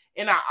you.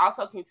 And I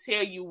also can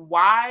tell you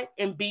why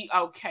and be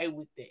okay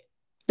with that.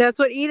 That's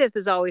what Edith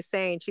is always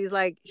saying. She's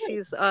like,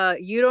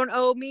 you don't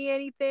owe me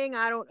anything.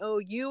 I don't owe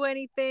you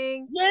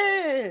anything.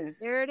 Yes.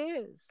 There it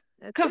is.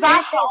 That's Because it.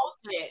 I hold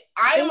that.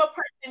 I am a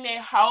person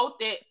that hold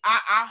that.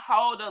 I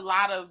hold a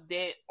lot of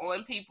that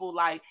on people.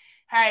 Like,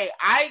 hey,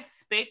 I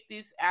expect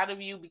this out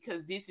of you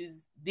because this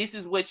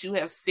is what you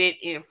have set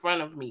in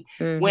front of me.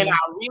 Mm-hmm. When I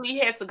really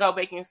had to go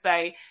back and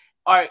say,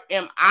 or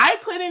am I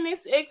putting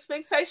this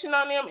expectation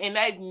on them and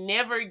they've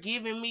never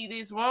given me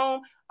this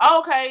room?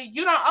 Okay,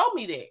 you don't owe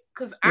me that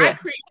because I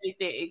created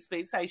that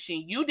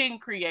expectation. You didn't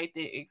create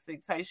that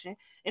expectation.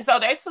 And so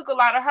that took a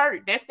lot of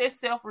hurt. That's that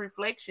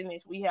self-reflection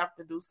that we have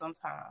to do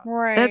sometimes.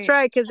 Right. That's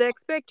right. Because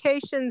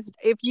expectations,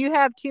 if you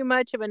have too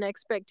much of an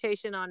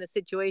expectation on a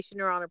situation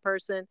or on a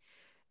person,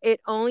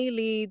 it only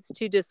leads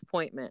to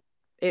disappointment.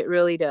 It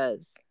really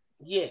does.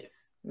 Yes.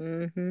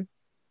 Mm-hmm.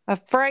 A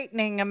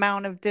frightening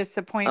amount of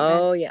disappointment.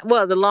 Oh yeah.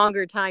 Well, the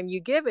longer time you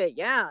give it,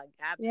 yeah,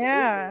 absolutely.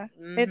 Yeah.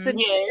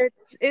 Mm-hmm.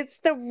 It's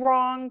the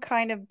wrong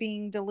kind of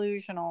being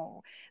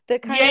delusional. The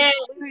kind Yes.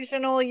 of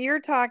delusional you're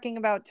talking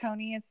about,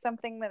 Toni, is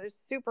something that is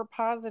super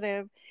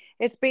positive.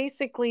 It's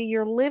basically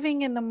you're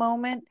living in the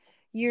moment.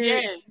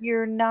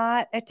 You're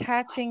not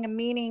attaching a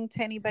meaning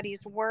to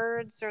anybody's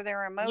words or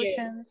their emotions.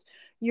 Yes.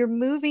 You're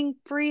moving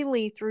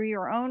freely through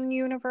your own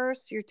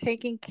universe. You're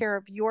taking care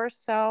of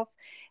yourself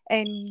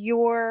and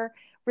your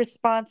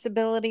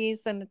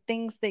responsibilities and the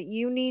things that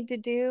you need to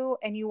do,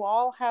 and you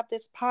all have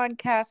this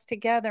podcast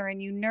together and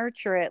you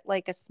nurture it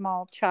like a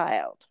small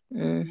child.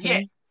 Mm-hmm.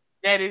 Yes,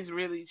 that is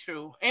really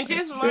true. And That's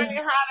just true. learning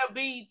how to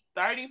be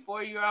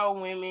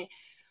 34-year-old women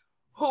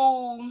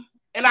who,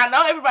 and I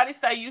know everybody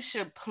say you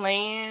should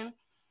plan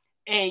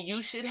and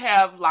you should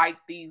have like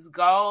these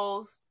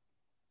goals,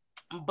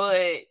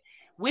 but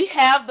we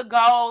have the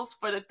goals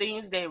for the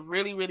things that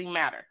really, really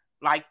matter.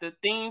 Like the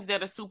things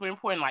that are super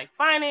important, like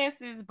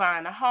finances,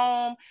 buying a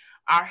home,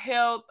 our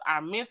health, our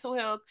mental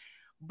health.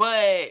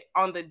 But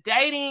on the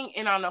dating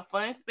and on the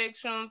fun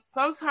spectrum,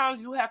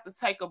 sometimes you have to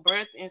take a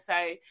breath and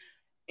say,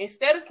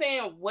 instead of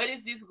saying, what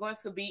is this going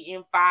to be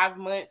in 5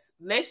 months?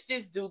 Let's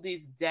just do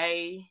this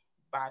day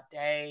by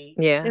day.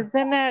 Yeah.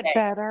 Isn't that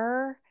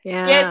better?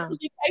 Yeah. Yes,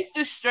 it takes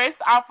the stress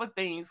off of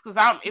things. Because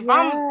I'm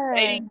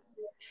dating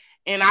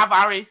and I've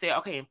already said,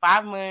 okay, in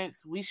 5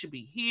 months, we should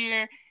be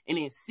here. And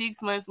in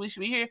 6 months, we should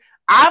be here.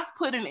 I've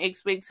put an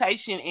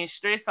expectation and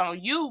stress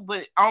on you,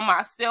 but on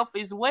myself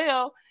as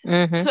well,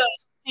 Mm-hmm. to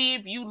see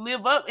if you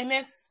live up. And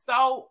that's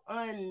so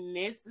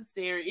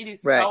unnecessary. It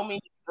is Right. so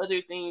many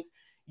other things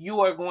you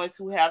are going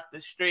to have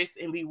to stress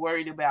and be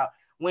worried about,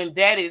 when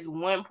that is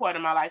one part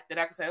of my life that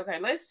I can say, okay,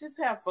 let's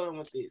just have fun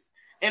with this.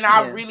 And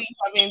I really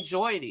have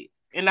enjoyed it.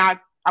 And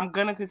I'm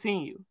going to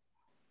continue.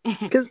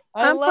 Because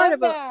I I'm love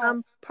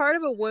part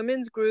of a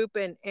women's group,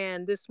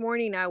 and this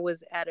morning I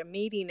was at a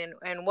meeting,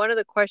 and one of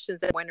the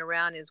questions that went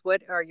around is,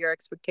 what are your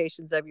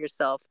expectations of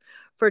yourself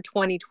for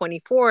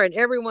 2024? And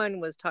everyone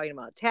was talking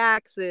about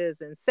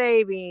taxes and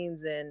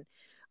savings and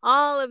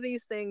all of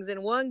these things.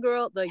 And one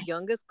girl, the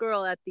youngest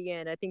girl at the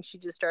end, I think she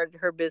just started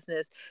her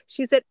business,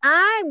 she said,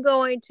 I'm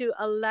going to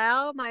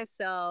allow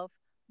myself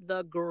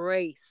the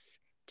grace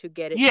to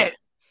get it done.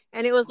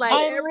 And it was like,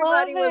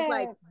 everybody was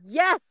like,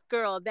 yes,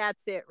 girl,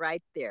 that's it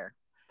right there.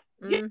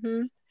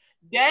 Mm-hmm.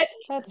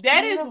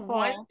 That is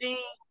one thing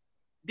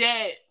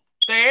that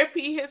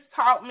therapy has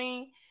taught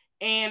me.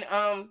 And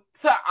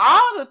to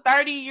all the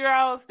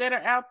 30-year-olds that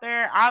are out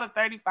there, all the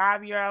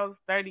 35-year-olds,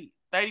 30,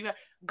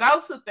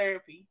 go to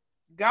therapy.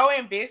 Go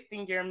invest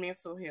in your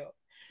mental health.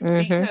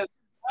 Mm-hmm. Because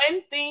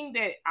one thing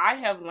that I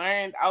have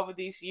learned over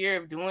this year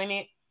of doing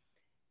it,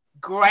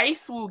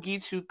 grace will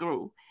get you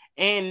through.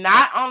 And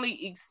not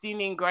only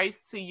extending grace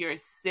to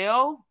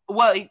yourself,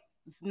 well,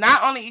 it's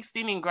not only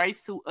extending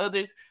grace to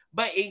others,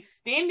 but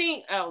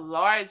extending a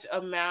large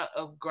amount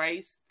of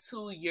grace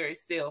to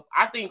yourself.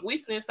 I think we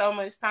spend so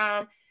much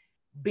time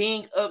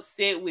being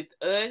upset with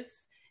us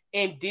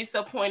and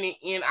disappointed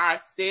in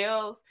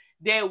ourselves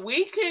that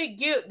we could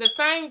give the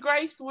same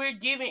grace we're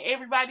giving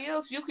everybody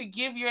else, you could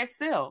give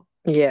yourself.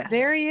 Yes.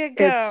 There you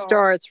go. It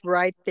starts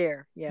right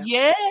there. Yeah.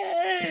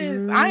 Yes.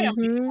 Mm-hmm. I am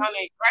on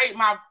it. Great.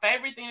 My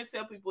favorite thing to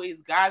tell people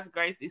is God's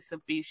grace is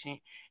sufficient.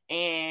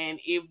 And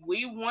if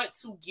we want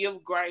to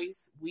give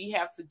grace, we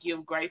have to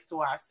give grace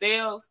to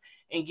ourselves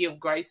and give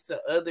grace to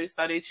others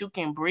so that you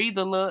can breathe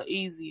a little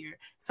easier.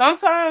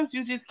 Sometimes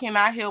you just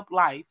cannot help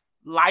life.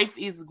 Life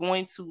is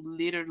going to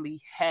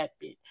literally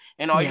happen.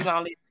 And are you going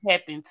to let it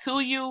happen to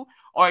you,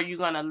 or are you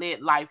going to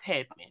let life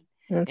happen?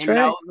 That's and right.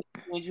 those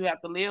are things you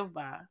have to live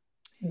by.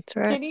 That's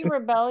right. Kitty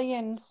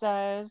Rebellion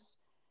says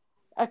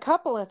a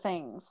couple of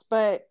things,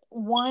 but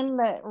one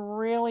that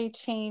really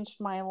changed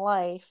my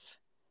life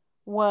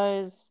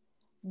was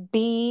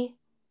be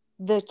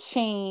the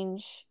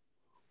change.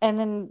 And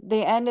then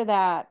the end of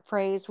that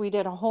phrase, we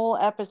did a whole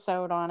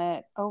episode on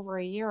it over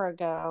a year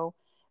ago.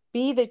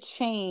 Be the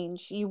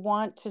change you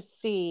want to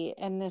see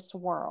in this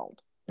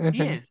world.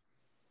 Mm-hmm. Yes.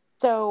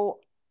 So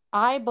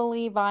I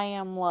believe I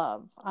am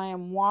love. I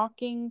am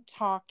walking,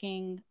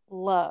 talking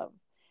love.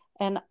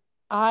 And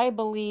I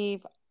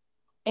believe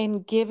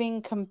in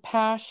giving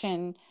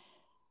compassion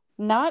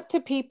not to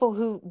people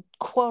who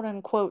quote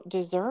unquote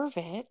deserve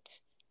it,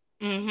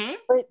 Mm-hmm.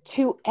 but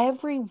to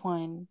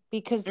everyone,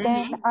 because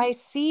then Mm-hmm. I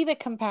see the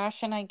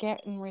compassion I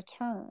get in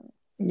return.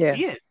 Yeah.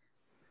 Yes,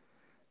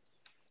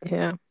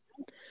 Yeah.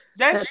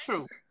 that's That's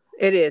true.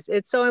 it is.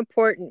 It's so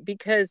important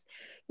because,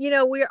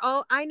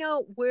 I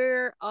know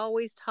we're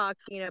always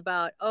talking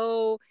about,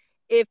 oh,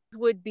 if it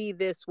would be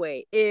this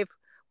way, if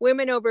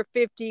women over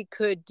 50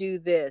 could do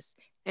this.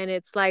 And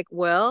it's like,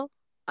 well,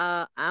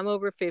 I'm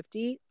over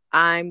 50.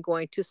 I'm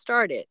going to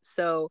start it.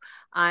 So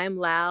I'm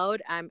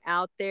loud. I'm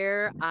out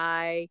there.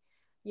 I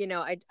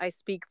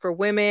speak for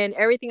women.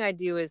 Everything I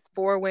do is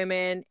for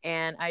women.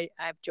 And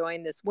I've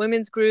joined this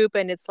women's group.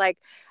 And it's like,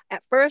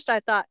 at first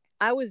I thought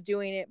I was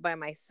doing it by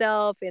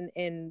myself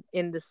in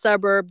the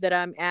suburb that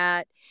I'm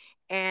at.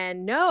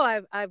 And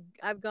no,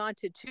 I've gone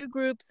to two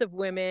groups of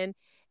women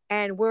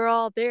and we're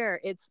all there.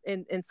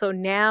 And so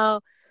now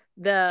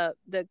the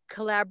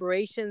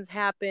collaborations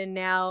happen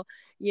now.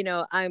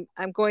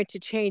 I'm going to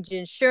change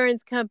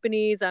insurance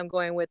companies. I'm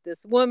going with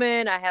this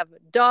woman. I have a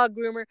dog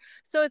groomer.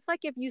 So it's like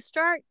if you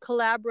start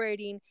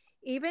collaborating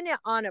even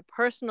on a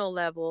personal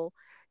level,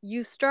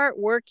 you start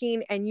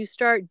working and you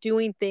start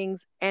doing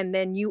things, and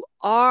then you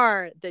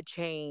are the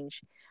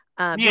change,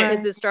 Yes.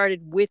 because it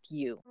started with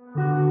you.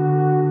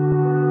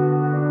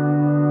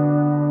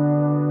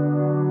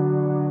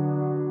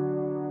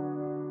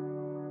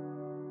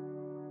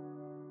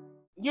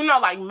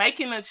 Like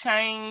making a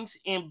change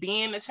and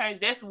being a change,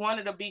 that's one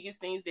of the biggest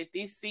things that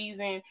this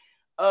season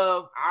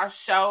of our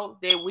show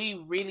that we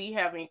really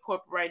have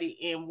incorporated.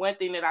 And one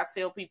thing that I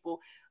tell people,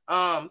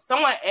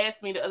 someone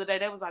asked me the other day,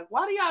 they was like,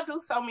 why do y'all do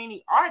so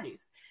many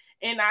artists?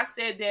 And I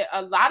said that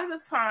a lot of the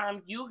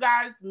time you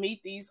guys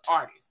meet these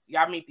artists,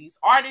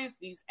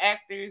 these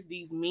actors,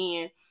 these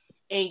men,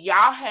 and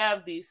y'all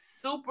have this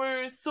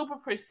super, super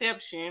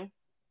perception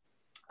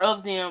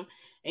of them,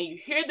 and you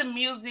hear the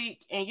music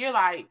and you're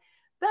like,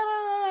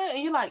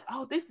 and you're like,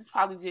 oh, this is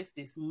probably just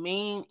this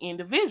mean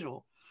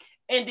individual.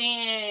 And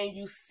then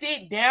you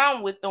sit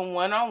down with them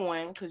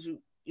one-on-one, because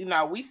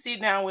we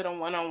sit down with them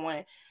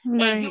one-on-one,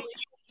 and you hear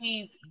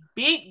these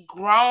big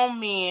grown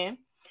men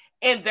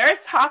and they're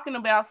talking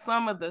about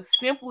some of the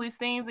simplest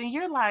things, and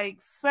you're like,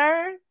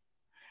 sir,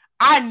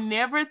 I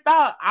never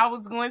thought I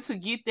was going to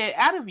get that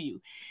out of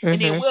you. Mm-hmm.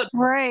 And then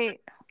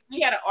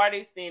we had an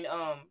artist, and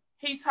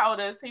he told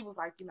us, he was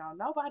like,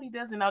 nobody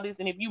doesn't know this,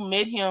 and if you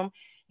met him,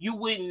 you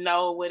wouldn't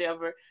know,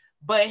 whatever.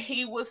 But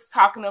he was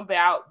talking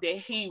about that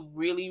he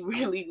really,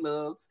 really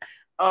loves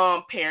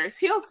Paris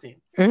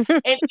Hilton. And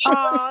it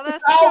was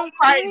so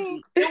crazy.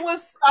 Sweet. It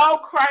was so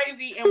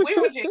crazy, and we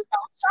were just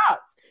so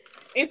shocked.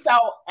 And so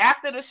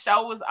after the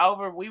show was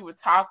over, we were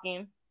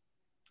talking,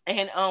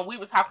 and we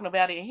were talking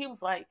about it, and he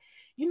was like,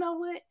 you know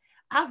what?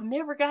 I've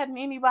never gotten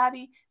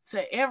anybody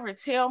to ever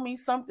tell me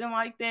something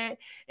like that.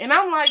 And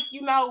I'm like,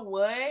 you know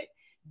what?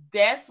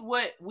 That's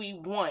what we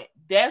want.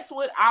 That's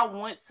what I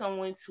want,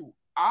 someone to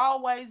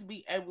always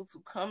be able to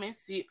come and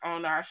sit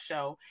on our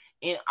show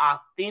and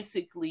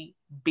authentically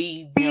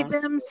be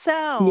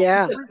themselves.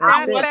 Yeah.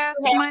 I want to have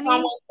someone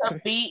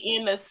to be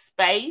in a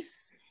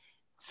space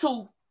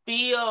to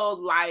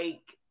feel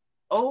like,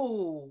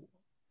 oh,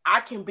 I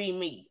can be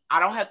me. I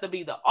don't have to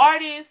be the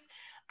artist.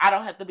 I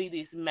don't have to be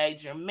this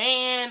major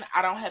man.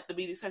 I don't have to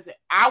be this person.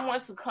 I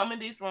want to come in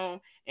this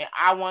room and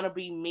I want to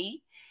be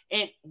me.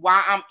 And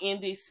while I'm in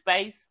this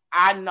space,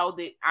 I know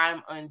that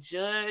I'm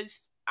unjudged.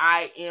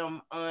 I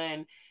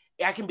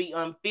can be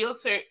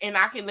unfiltered, and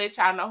I can let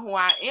y'all know who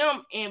I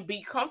am and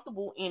be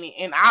comfortable in it.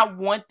 And I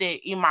want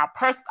that in my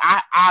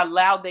I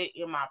allow that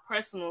in my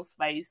personal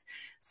space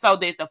so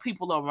that the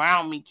people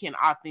around me can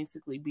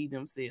authentically be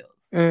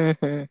themselves.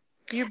 Mm-hmm.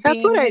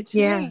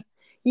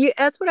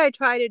 That's what I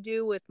try to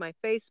do with my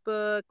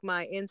Facebook,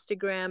 my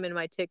Instagram, and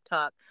my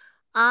TikTok.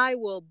 I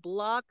will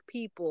block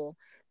people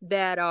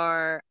that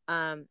are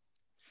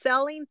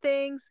selling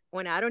things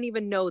when I don't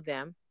even know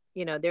them.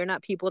 They're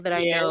not people that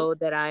I know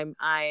that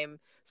I'm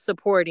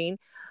supporting.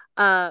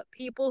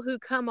 People who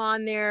come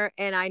on there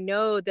and I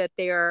know that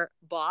they are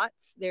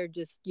bots. They're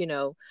just,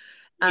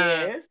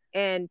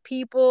 and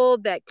people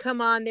that come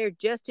on there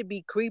just to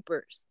be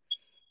creepers.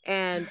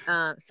 And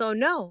so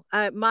no,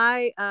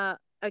 my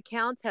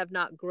accounts have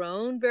not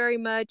grown very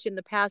much in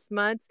the past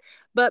months,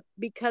 but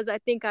because I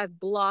think I've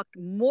blocked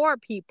more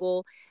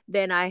people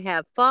than I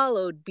have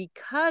followed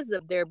because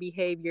of their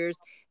behaviors,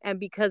 and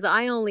because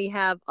I only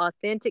have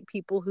authentic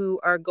people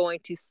who are going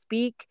to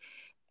speak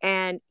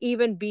and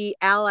even be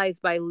allies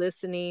by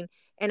listening.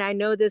 And I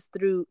know this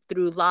through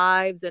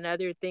lives and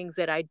other things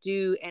that I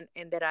do and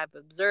that I've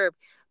observed.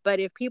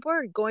 But if people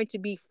are going to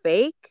be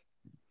fake,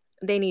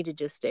 they need to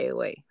just stay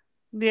away.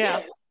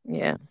 Yeah.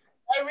 Yeah.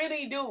 I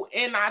really do.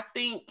 And I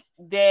think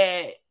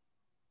that,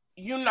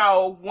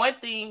 one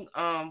thing,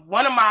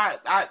 one of my,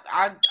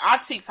 I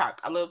TikTok,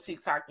 I love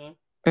TikToking.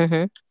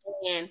 Mm-hmm.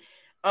 And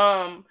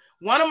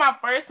one of my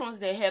first ones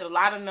that had a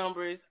lot of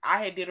numbers,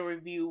 I had did a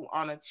review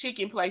on a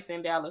chicken place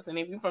in Dallas. And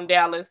if you're from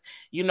Dallas,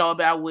 you know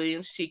about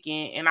Williams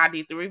Chicken, and I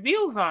did the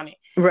reviews on it.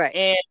 Right.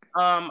 And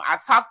I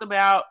talked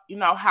about,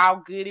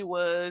 how good it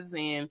was,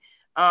 and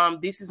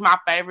This is my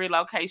favorite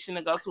location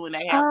to go to, and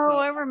they have Oh, some.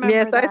 I remember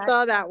Yes, I that.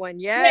 saw that one.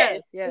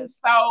 Yes. Yes, And yes.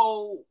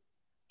 so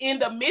in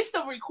the midst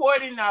of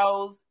recording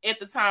those, at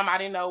the time I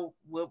didn't know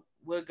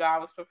what God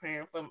was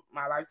preparing for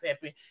my life to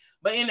happen.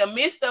 But in the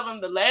midst of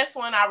them, the last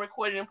one I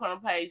recorded and put on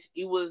the page,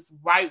 it was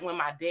right when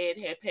my dad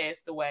had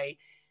passed away,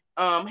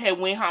 had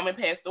went home and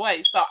passed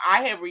away. So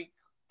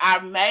I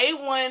made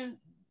one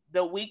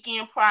the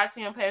weekend prior to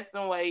him passing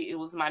away. It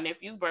was my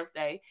nephew's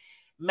birthday.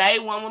 Made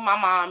one with my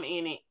mom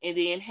in it, and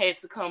then had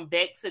to come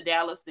back to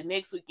Dallas the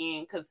next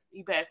weekend because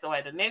he passed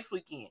away the next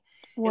weekend.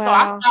 Wow. And so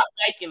I stopped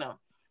making them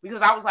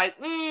because I was like,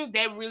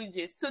 that really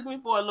just took me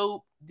for a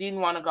loop. Didn't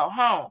want to go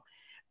home.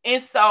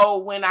 And so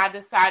when I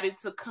decided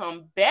to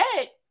come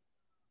back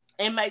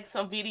and make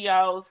some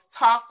videos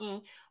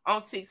talking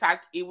on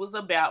TikTok, it was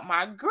about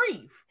my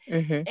grief.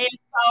 Mm-hmm. And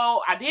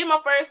so I did my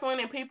first one,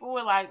 and people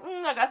were like,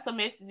 I got some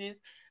messages.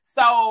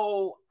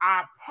 So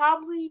I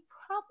probably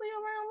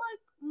around like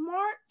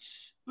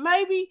March,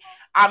 maybe,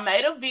 I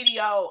made a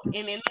video, and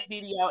in the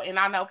video, and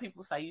I know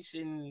people say you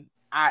shouldn't,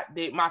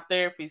 my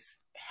therapist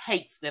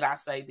hates that I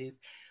say this,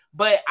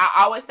 but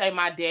I always say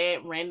my dad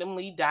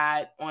randomly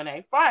died on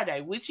a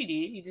Friday, which he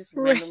did. He just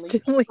randomly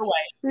passed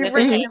away.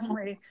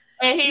 Randomly.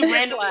 And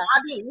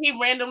he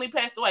randomly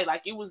passed away.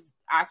 Like, it was,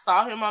 I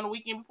saw him on the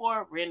weekend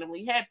before,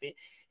 randomly happened.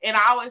 And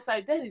I always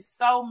say, that is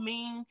so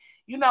mean.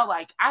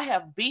 Like, I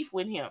have beef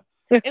with him.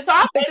 And so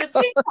I made a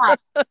TikTok.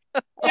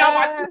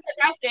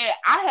 I said,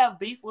 I have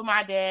beef with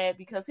my dad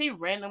because he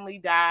randomly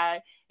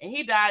died. And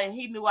he died, and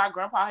he knew our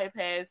grandpa had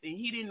passed, and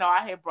he didn't know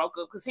I had broke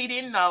up because he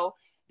didn't know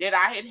that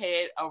I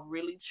had a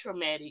really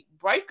traumatic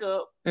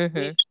breakup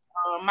with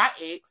my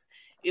ex.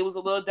 It was a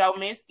little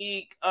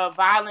domestic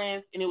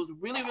violence, and it was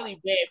really, really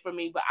bad for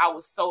me, but I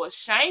was so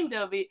ashamed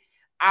of it.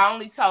 I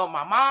only told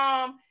my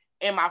mom,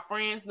 and my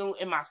friends knew,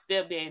 and my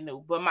stepdad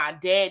knew, but my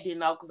dad didn't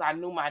know because I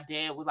knew my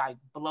dad would like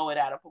blow it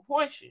out of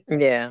proportion.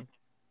 Yeah.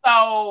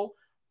 So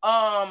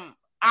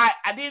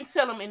I didn't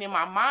tell him, and in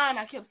my mind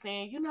I kept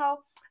saying,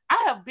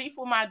 I have beef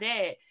with my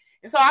dad.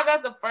 And so I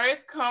got the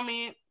first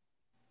comment,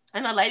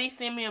 and a lady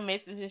sent me a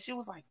message, and she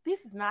was like,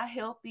 this is not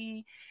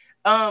healthy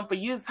for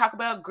you to talk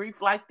about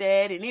grief like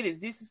that, and it is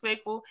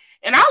disrespectful.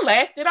 And I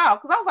laughed it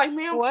off because I was like,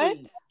 man, what?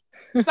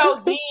 Please.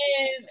 So then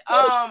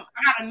I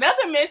got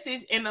another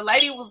message, and the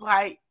lady was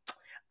like,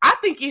 I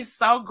think it's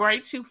so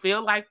great you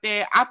feel like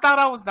that. I thought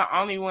I was the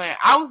only one.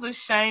 I was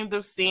ashamed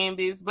of seeing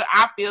this, but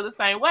I feel the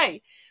same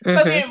way.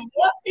 So then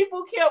more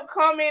people kept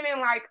coming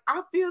and like,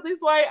 I feel this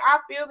way. I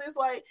feel this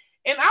way.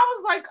 And I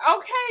was like,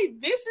 okay,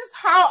 this is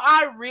how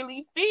I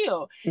really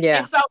feel. Yeah.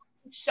 And so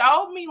it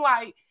showed me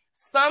like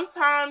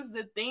sometimes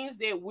the things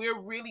that we're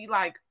really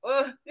like,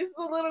 this is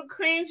a little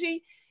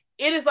cringy.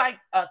 It is like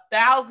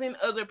 1,000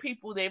 other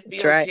people that feel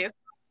just like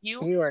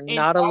you. You are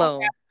not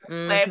alone.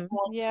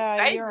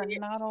 Yeah, you're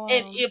not alone.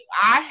 And if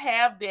I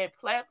have that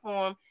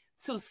platform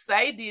to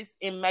say this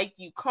and make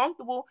you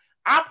comfortable,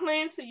 I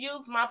plan to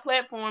use my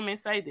platform and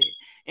say that.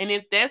 And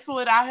if that's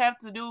what I have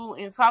to do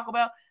and talk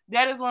about,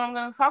 that is what I'm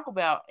going to talk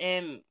about.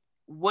 And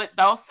what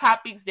those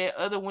topics that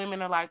other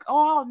women are like,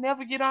 oh, I'll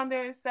never get on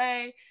there and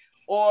say,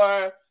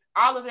 or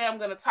all of that I'm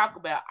going to talk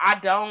about. I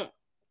don't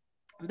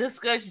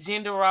discuss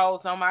gender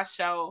roles on my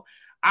show.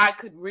 I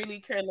could really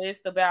care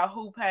less about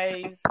who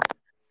pays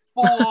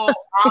for all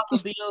the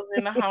bills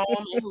in the home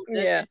and who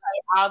doesn't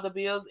pay all the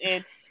bills.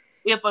 And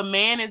if a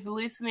man is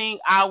listening,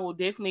 I will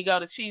definitely go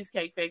to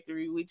Cheesecake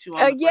Factory with you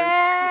on the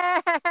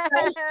yes.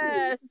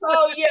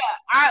 So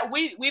yeah,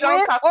 we don't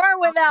with talk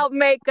or without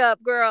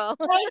makeup, girl.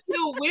 Thank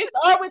you, with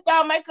or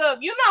without makeup.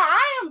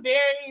 I am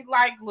very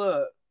like,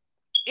 look,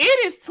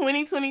 it is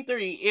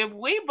 2023. If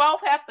we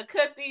both have to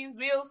cut these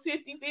bills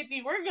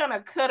 50-50, we're going to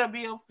cut a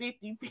bill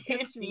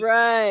 50-50.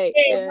 Right.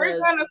 And we're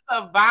going to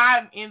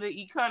survive in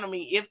the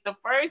economy. If the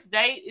first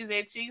date is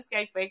at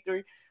Cheesecake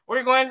Factory,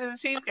 we're going to the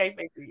Cheesecake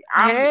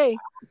Factory.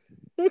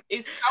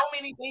 It's so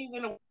many things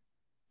in the world.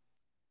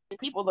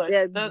 People are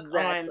stuck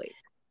on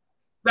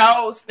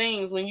those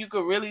things when you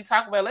could really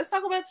talk about, let's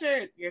talk about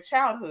your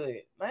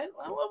childhood.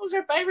 What was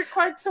your favorite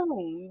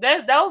cartoon?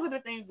 Those are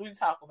the things we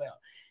talk about.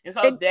 And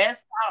so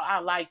that's how I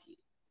like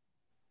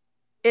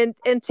it.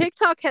 And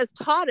TikTok has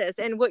taught us,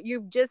 and what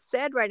you've just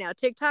said right now,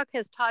 TikTok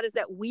has taught us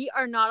that we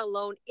are not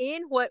alone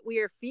in what we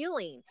are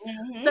feeling.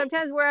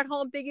 Sometimes we're at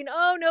home thinking,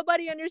 oh,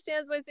 nobody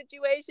understands my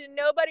situation.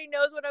 Nobody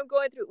knows what I'm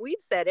going through. We've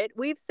said it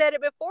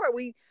before.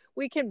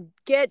 We can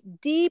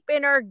get deep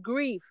in our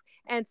grief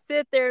and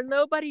sit there.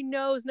 Nobody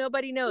knows.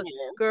 Yes,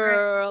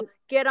 girl,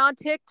 get on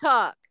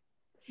TikTok.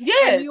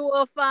 Yes. And you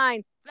will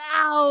find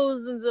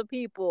thousands of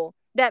people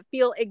that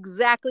feel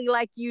exactly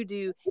like you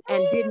do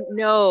and didn't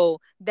know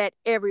that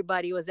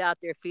everybody was out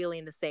there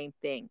feeling the same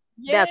thing.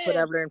 That's what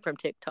I've learned from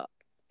TikTok.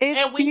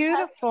 It's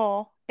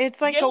beautiful.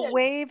 It's like a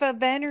wave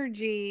of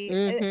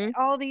energy.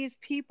 All these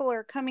people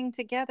are coming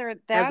together.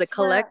 That's as a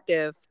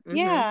collective.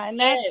 Yeah, and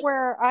that's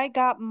where I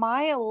got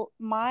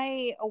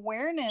my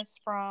awareness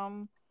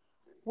from.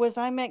 Was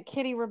I met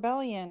Kitty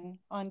Rebellion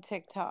on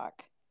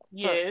TikTok.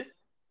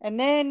 Yes. And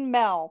then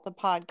Mel, the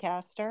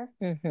podcaster.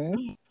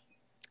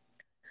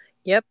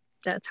 Yep.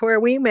 That's where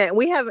we met.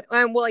 We have,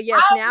 well,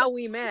 yes, now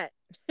we met.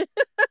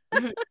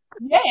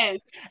 Yes.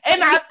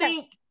 And I Yeah.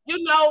 think,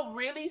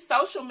 really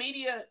social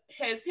media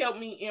has helped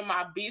me in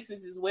my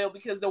business as well,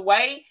 because the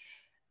way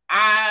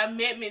I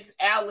met Miss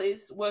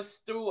Alice was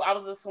through, I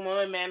was a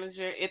salon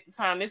manager at the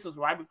time. This was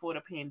right before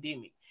the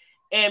pandemic.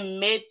 And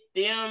met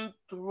them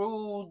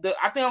through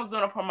I think I was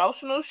doing a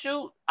promotional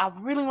shoot. I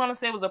really want to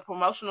say it was a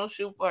promotional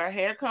shoot for a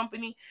hair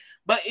company,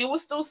 but it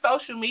was through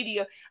social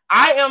media.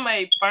 I am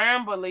a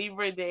firm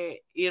believer that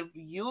if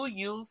you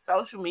use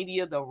social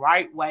media the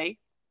right way,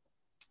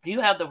 you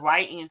have the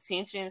right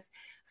intentions,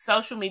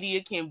 social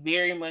media can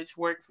very much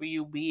work for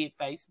you, be it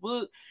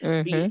Facebook,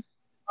 be it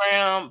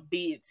Instagram,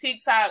 be it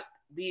TikTok,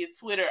 be it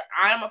Twitter.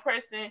 I'm a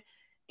person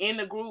in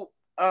the group.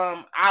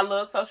 I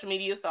love social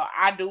media, so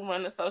I do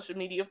run the social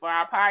media for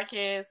our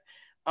podcast.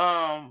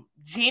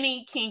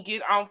 Jenny can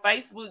get on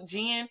Facebook.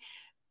 Jen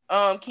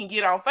can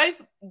get on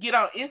Facebook, get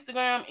on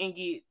Instagram, and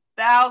get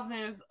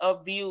thousands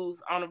of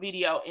views on a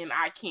video, and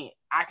I can't.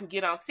 I can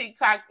get on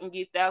TikTok and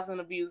get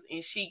thousands of views,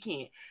 and she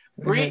can't.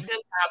 Britt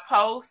does not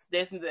post.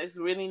 That's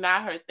really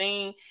not her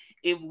thing.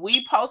 If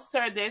we post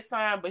her, that's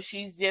fine, but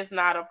she's just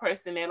not a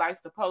person that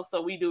likes to post,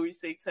 so we do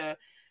respect her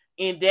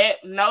in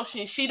that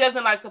notion. She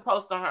doesn't like to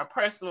post on her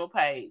personal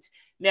page.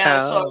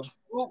 Now, so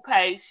group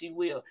page, she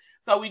will.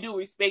 So we do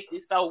respect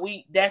it. So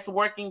that's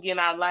working in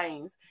our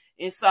lanes.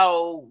 And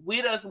so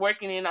with us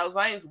working in those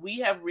lanes, we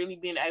have really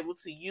been able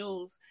to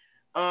use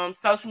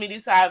social media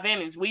to our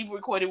advantage. We've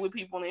recorded with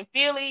people in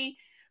Philly.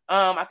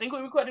 I think we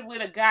recorded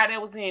with a guy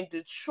that was in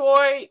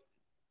Detroit.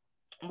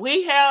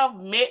 We have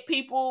met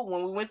people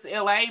when we went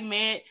to LA,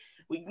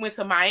 we went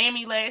to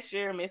Miami last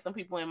year, met some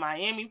people in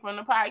Miami from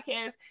the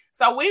podcast.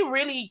 So we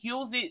really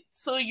use it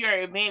to your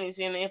advantage.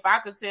 And if I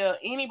could tell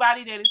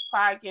anybody that is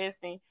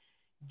podcasting,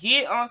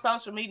 get on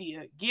social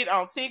media, get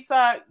on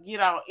TikTok, get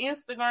on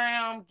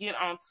Instagram, get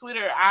on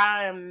Twitter.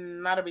 I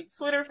am not a big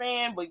Twitter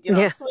fan, but get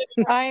on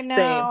Twitter. I know.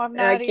 Same. I'm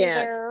not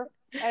either.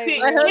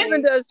 My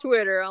husband does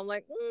Twitter. I'm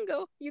like,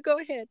 you go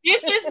ahead.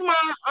 This is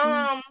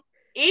my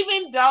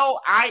even though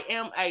I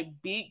am a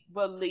big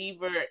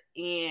believer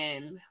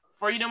in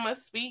freedom of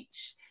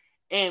speech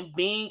and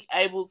being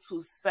able to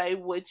say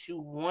what you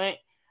want,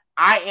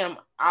 I am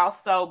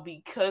also,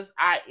 because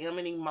I am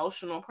an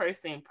emotional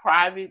person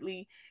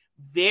privately,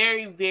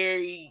 very,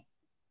 very,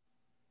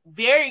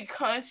 very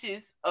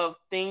conscious of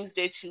things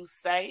that you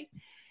say,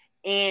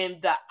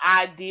 and the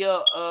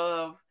idea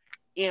of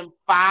in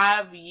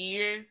 5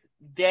 years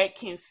that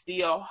can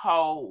still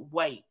hold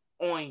weight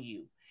on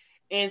you.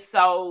 And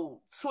so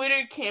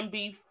Twitter can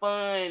be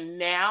fun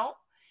now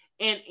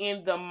and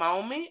in the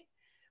moment,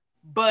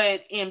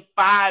 but in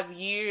 5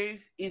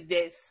 years, is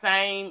that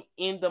same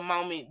in the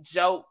moment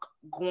joke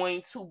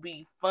going to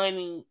be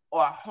funny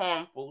or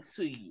harmful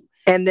to you?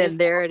 And then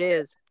there it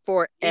is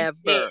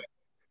forever.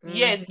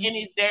 Yes, and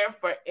it's there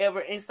forever.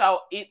 And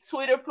so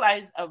Twitter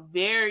plays a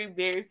very,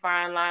 very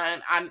fine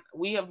line.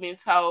 We have been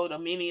told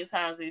many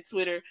times that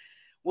Twitter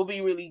will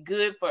be really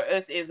good for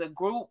us as a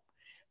group.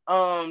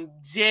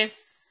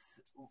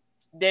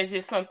 There's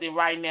just something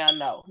right now.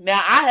 No.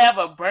 Now I have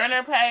a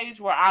burner page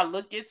where I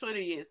look at Twitter.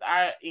 Yes,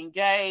 I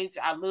engage,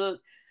 I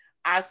look,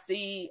 I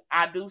see,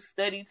 I do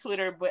study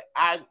Twitter, but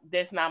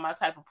that's not my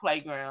type of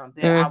playground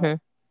that I would play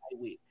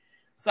with.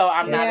 So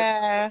I'm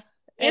not.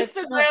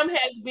 Instagram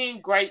has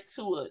been great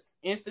to us.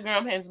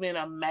 Instagram has been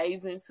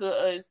amazing to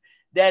us.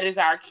 That is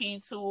our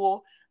key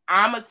tool.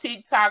 I'm a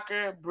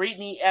TikToker.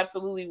 Brittany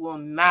absolutely will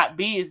not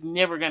be. Is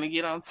never gonna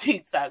get on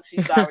TikTok.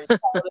 She's already told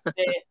us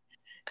that.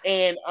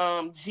 And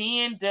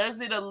Jen does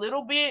it a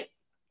little bit,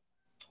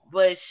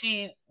 but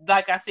she,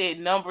 like I said,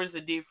 numbers are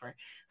different.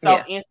 So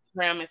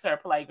Instagram is her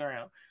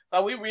playground.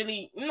 So we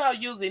really,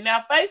 use it.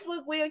 Now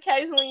Facebook we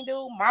occasionally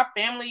do. My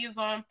family is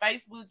on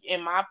Facebook,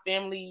 and my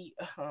family,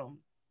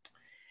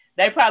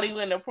 they probably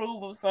wouldn't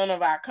approve of some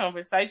of our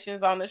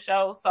conversations on the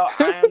show. So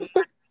I'm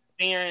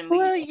sparingly.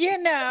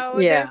 Well,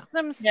 there's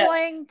some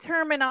slang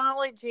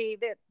terminology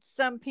that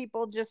some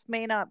people just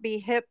may not be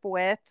hip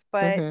with,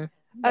 but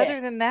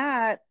other than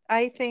that,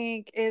 I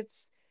think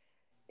it's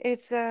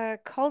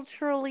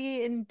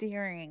culturally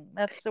endearing.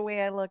 That's the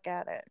way I look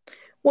at it.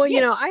 Well,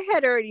 I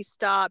had already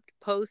stopped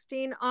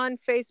posting on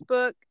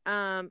Facebook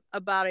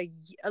about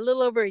a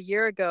little over a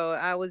year ago.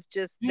 I was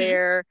just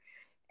there,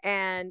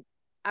 and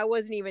I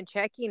wasn't even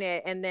checking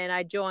it. And then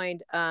I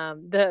joined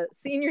the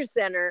senior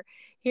center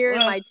here in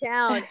my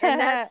town,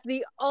 and that's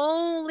the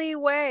only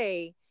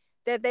way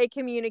that they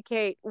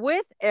communicate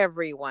with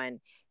everyone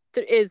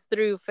is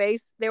through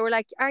They were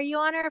like, "Are you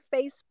on our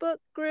Facebook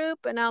group?"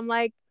 And I'm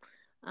like,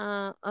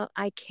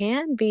 I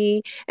can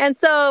be. And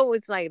so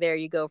it's like, there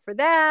you go for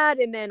that.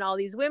 And then all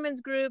these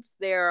women's groups,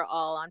 they're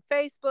all on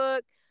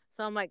Facebook.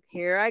 So I'm like,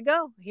 here I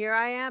go. Here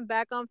I am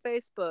back on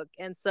Facebook.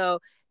 And so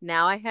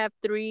now I have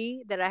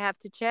 3 that I have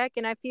to check.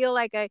 And I feel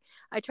like I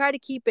try to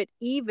keep it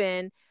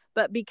even,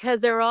 but because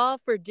they're all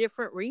for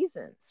different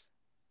reasons.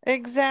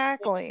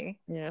 Exactly.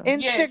 Yeah.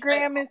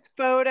 Instagram is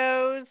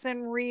photos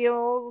and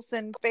reels,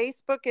 and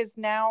Facebook is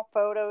now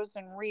photos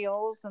and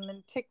reels, and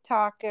then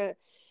TikTok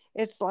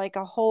it's like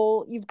a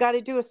whole, you've got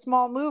to do a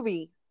small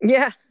movie.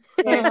 Yeah.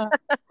 Yes.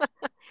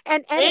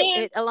 And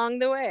edit it along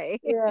the way.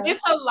 Yeah.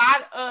 It's a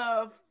lot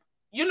of,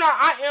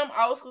 I am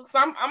old school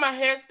because I'm a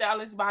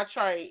hairstylist by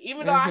trade.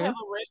 Even though I have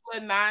a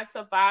regular 9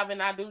 to 5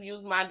 and I do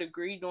use my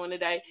degree during the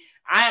day,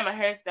 I am a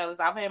hairstylist.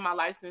 I've had my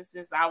license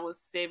since I was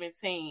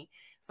 17.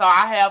 So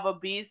I have a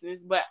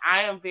business, but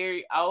I am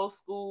very old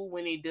school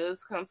when it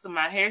does come to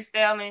my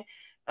hairstyling.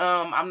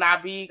 I'm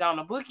not big on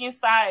the booking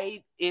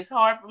site. It's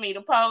hard for me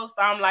to post.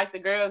 I'm like the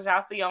girls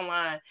y'all see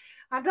online.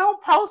 I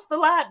don't post a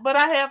lot, but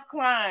I have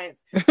clients.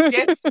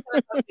 Just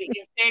because of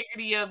the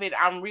integrity of it,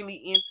 I'm really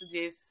into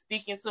just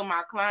sticking to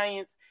my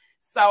clients.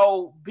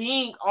 So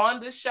being on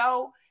the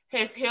show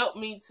has helped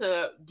me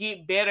to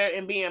get better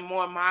and being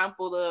more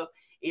mindful of,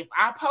 if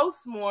I post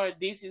more,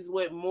 this is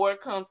what more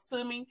comes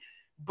to me.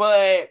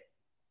 But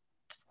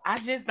I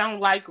just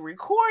don't like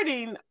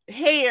recording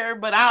hair,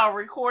 but I'll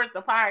record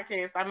the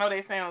podcast. I know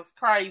that sounds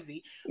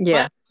crazy.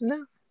 Yeah. But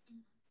No.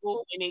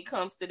 when it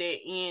comes to that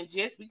end,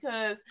 just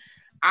because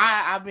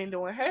I've been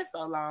doing hair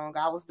so long.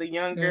 I was the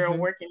young girl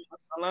working in the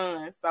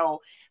salon.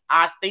 So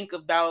I think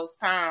of those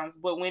times.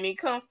 But when it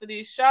comes to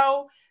this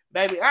show,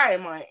 baby, I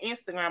am on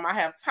Instagram. I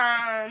have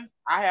times.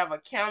 I have a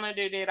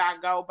calendar that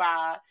I go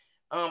by.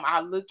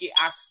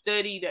 I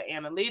study the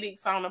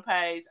analytics on the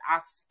page. I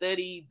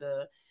study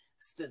the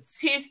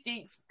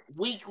statistics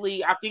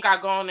weekly. I think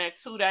I go on there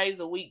 2 days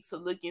a week to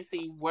look and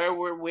see where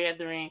we're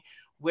weathering,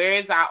 where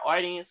is our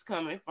audience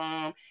coming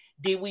from.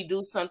 Did we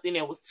do something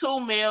that was too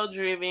male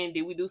driven?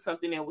 Did we do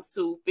something that was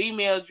too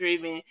female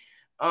driven?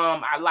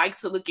 I like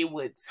to look at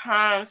what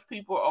times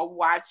people are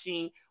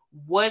watching,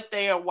 what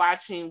they are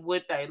watching,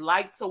 what they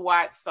like to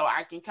watch, so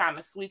I can kind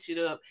of switch it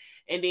up.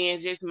 And then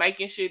just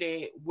making sure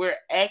that we're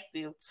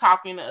active,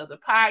 talking to other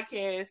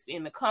podcasts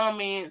in the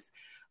comments,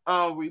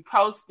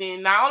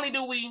 reposting. Not only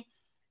do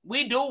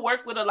we do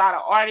work with a lot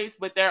of artists,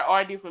 but there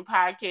are different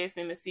podcasts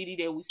in the city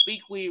that we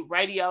speak with,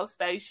 radio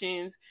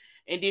stations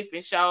and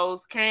different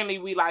shows. Currently,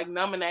 we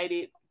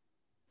nominated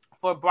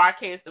for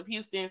Broadcast of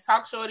Houston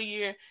Talk Show of the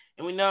Year,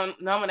 and we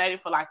nominated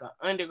for an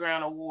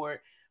underground award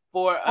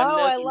for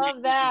another. I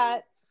love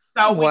that.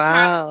 So we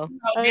kind of,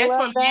 that's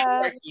from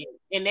that. networking,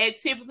 and that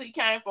typically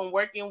came from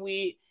working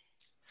with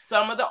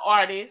some of the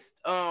artists,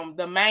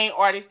 the main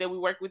artist that we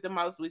work with the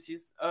most, which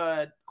is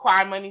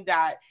Choir Money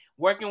Dot,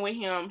 working with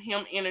him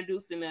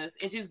introducing us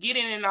and just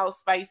getting in those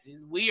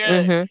spaces. We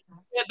are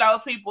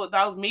those people,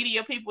 those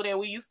media people that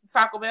we used to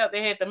talk about.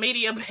 They had the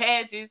media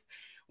badges.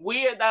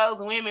 We are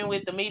those women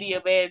with the media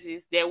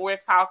badges that we're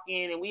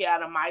talking and we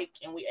had a mic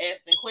and we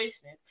asking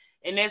questions.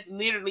 And that's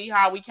literally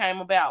how we came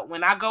about.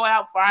 When I go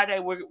out Friday,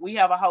 we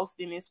have a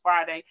hosting this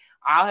Friday.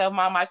 I'll have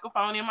my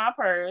microphone in my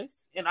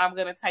purse and I'm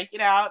going to take it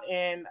out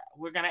and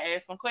we're going to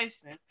ask some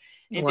questions.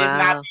 And just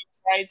not be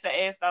afraid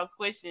to ask those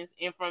questions.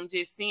 And from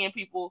just seeing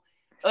people,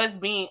 us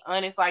being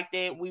honest like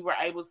that, we were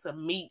able to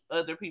meet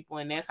other people.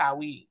 And that's how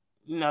we,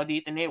 did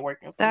the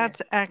networking.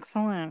 That's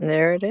excellent.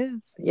 There it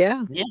is.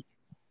 Yeah.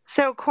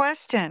 So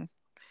question.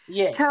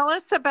 Yes. Tell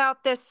us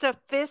about the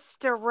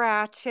Sophista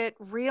Ratchet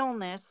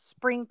realness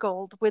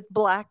sprinkled with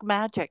black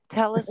magic.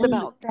 Tell us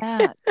about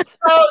that. So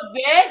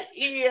that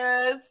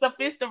is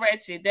Sophista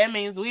Ratchet. That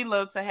means we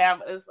love to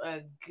have us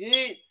a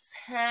good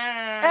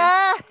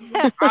time.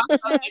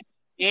 Also,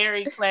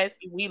 very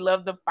classy. We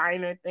love the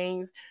finer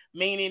things,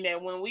 meaning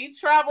that when we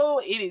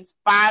travel, it is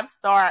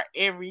 5-star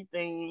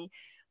everything.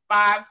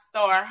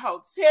 5-star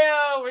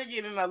hotel. We're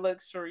getting a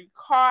luxury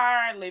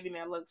car, living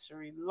a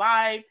luxury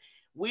life.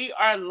 We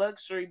are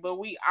luxury, but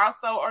we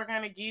also are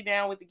going to get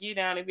down with the get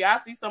down. If y'all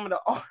see some of the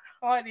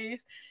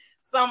artists,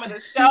 some of the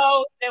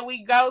shows that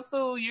we go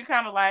to, you're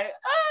kind of like,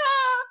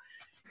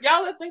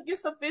 y'all would think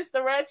it's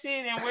Sophista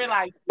Ratchet, and we're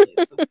like,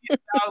 yes,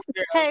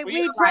 hey,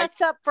 we dress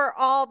up for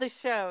all the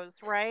shows,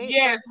 right?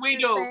 Yes, we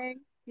do.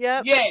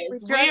 Yep. Yes, we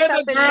dress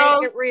up and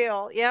make it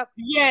real. Yep.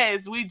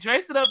 Yes, we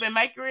dress it up and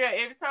make it real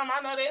every time.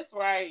 I know that's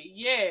right.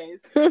 Yes,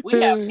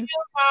 we have nails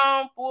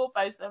on, full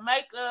face of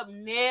makeup,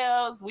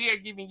 nails. We are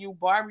giving you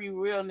Barbie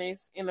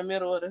realness in the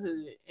middle of the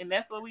hood, and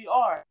that's what we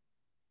are.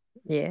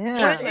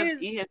 Yeah.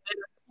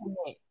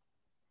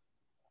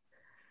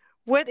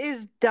 What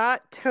is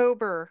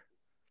Dottober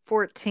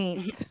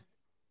 14th?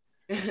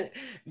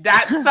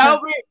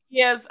 Dottober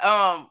is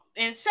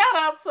and shout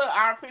out to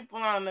our people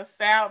on the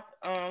south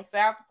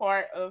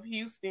part of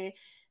Houston.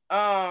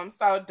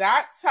 So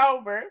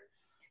Dottober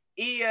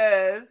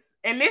is,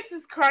 and this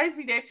is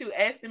crazy that you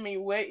asking me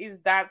what is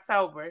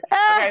Dottober.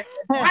 Okay,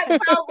 so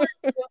Dottober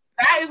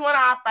that is one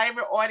of our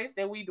favorite artists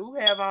that we do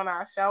have on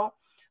our show.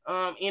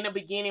 In the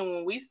beginning,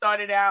 when we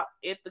started out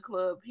at the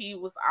club, he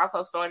was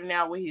also starting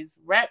out with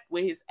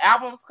his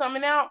albums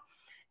coming out.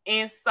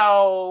 And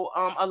so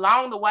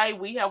along the way,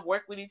 we have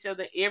worked with each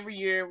other every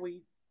year.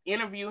 We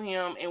interview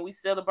him and we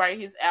celebrate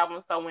his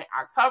album. So when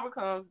October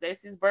comes,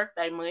 that's his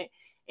birthday month,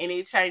 and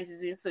it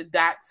changes into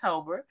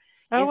Dottober.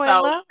 Oh, so, I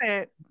love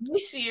it.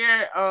 This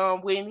year,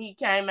 when he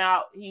came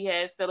out, he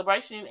had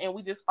celebration, and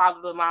we just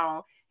followed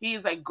along. He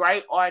is a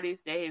great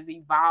artist that has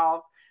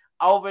evolved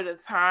over the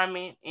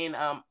timing, and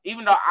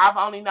even though I've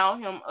only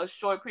known him a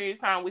short period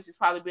of time, which has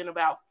probably been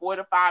about 4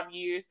 to 5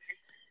 years,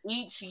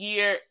 each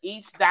year,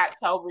 each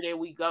October that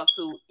we go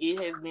to, it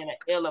has been an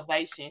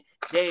elevation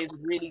that has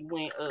really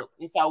went up,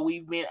 and so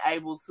we've been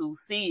able to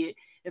see it,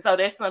 and so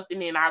that's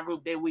something in our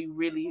group that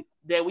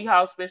we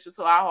hold special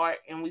to our heart,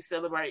 and we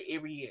celebrate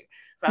every year.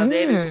 So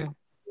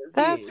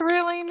that's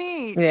really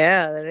neat.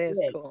 Yeah, that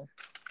is cool.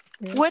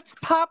 What's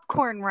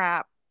popcorn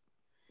wrap?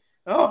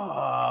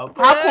 Oh,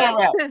 popcorn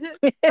wrap.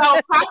 So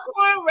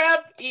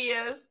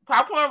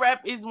popcorn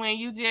wrap is when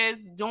you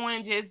just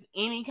doing just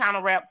any kind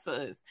of rap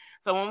to us.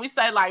 So when we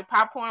say like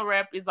popcorn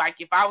rap is like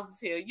if I was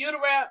to tell you to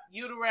rap,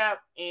 you to rap,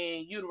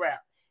 and you to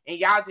rap, and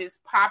y'all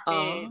just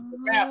popping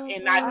rap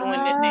and not doing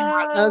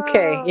nothing.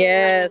 Okay,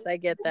 yes, I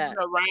get that.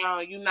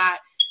 Around you not.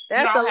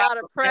 That's a lot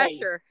of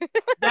pressure.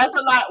 That's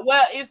a lot.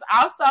 Well, it's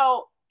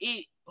also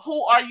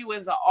who are you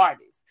as an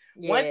artist?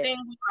 Yeah. One thing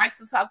we like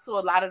to talk to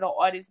a lot of the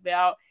artists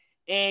about,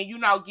 and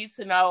get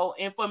to know.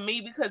 And for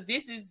me, because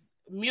this is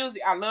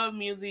music, I love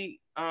music.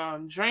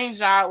 Dream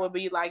job would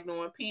be like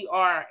doing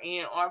PR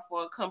and art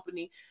for a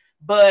company,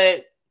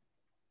 but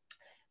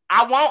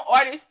I want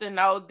artists to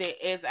know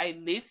that as a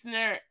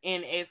listener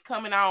and as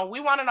coming on, we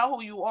want to know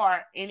who you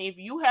are. And if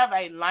you have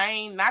a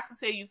lane, not to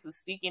tell you to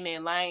stick in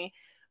that lane,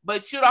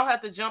 but you don't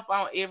have to jump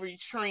on every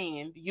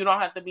trend. You don't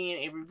have to be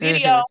in every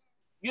video. Mm-hmm.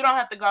 You don't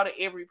have to go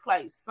to every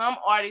place. Some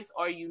artists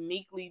are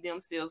uniquely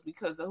themselves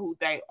because of who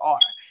they are.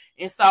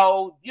 And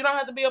so you don't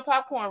have to be a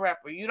popcorn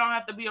rapper. You don't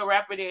have to be a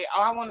rapper that,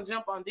 I want to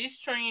jump on this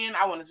trend.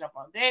 I want to jump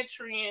on that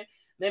trend.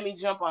 Let me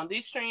jump on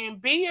this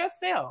trend. Be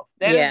yourself.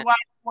 That is why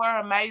you are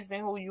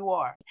amazing who you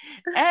are.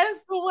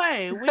 As the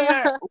way we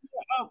are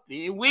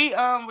open. We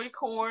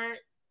record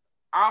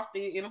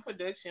often in a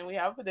production. We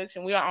have a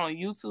production. We are on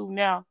YouTube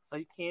now, so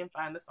you can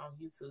find us on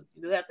YouTube.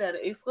 You do have to have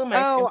an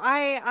exclamation. Oh,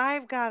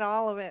 I've got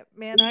all of it,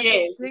 man. I've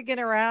been digging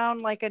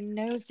around like a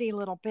nosy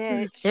little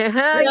bitch.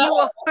 Yeah, you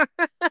are.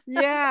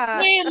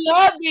 Yeah, we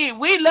love it.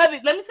 We love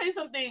it. Let me tell you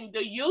something. The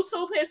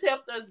YouTube has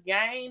helped us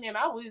gain, and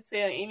I would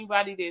tell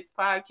anybody that's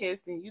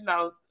podcasting,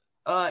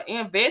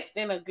 invest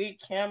in a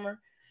good camera.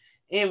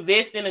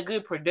 Invest in a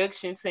good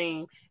production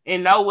team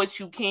and know what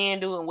you can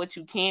do and what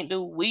you can't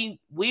do. We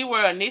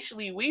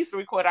used to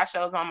record our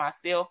shows on my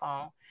cell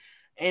phone.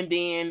 And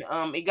then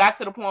it got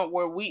to the point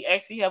where we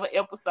actually have an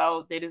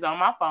episode that is on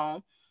my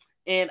phone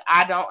and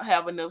I don't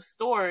have enough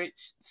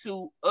storage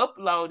to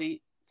upload it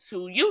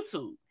to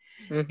YouTube.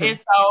 Mm-hmm. And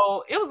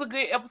so it was a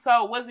good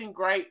episode. It wasn't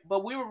great,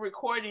 but we were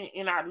recording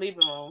in our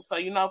living room. So,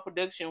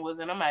 production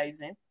wasn't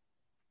amazing.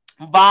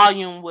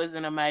 Volume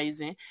wasn't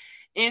amazing.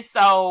 And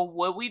so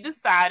what we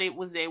decided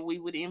was that we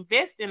would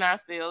invest in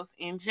ourselves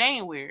in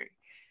January.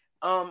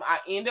 I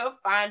ended up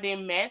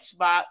finding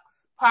Matchbox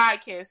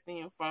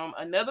Podcasting from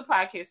another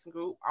podcasting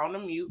group on the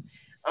Mute,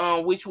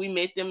 which we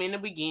met them in the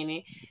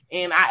beginning.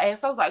 And I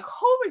asked, I was like,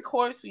 who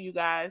records for you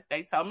guys?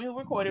 They told me who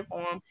recorded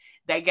for them.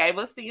 They gave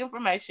us the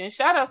information.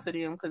 Shout out to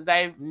them because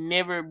they've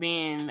never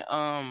been...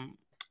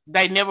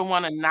 they never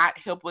want to not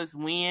help us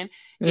win.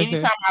 Mm-hmm.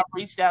 Anytime I've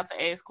reached out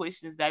to ask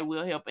questions, they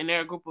will help. And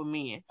they're a group of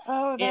men.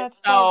 Oh,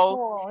 that's so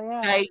cool.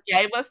 Yeah. They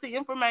gave us the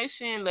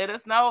information, let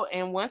us know.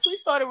 And once we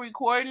started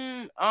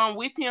recording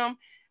with him,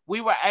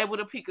 we were able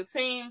to pick a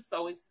team.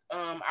 So it's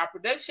our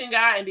production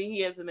guy, and then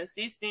he has an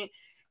assistant.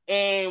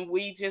 And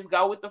we just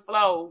go with the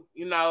flow.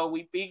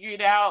 We figure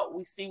it out.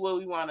 We see what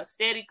we want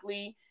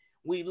aesthetically.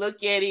 We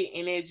look at it,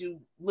 and as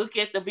you look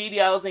at the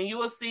videos, and you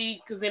will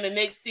see, because in the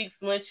next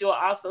 6 months, you'll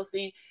also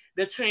see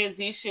the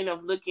transition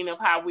of looking of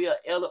how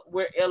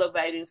we're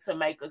elevating to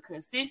make a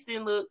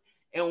consistent look,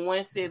 and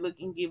one set look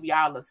and give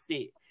y'all a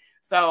set.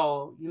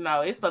 So,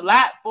 it's a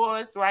lot for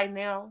us right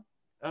now,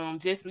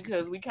 just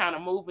because we kind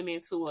of moving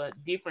into a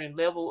different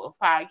level of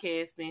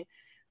podcasting.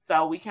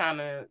 So we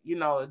kind of,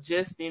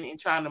 adjusting and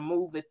trying to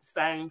move at the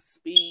same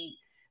speed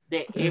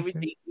that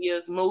everything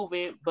is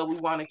moving, but we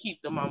want to keep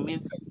the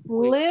momentum.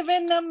 Live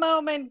in the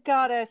moment,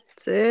 goddess.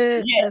 That's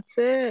it. Yeah. That's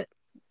it.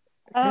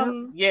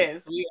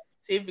 Yes, we are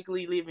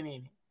typically living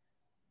in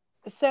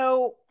it.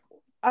 So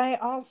I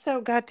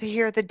also got to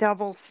hear the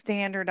double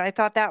standard. I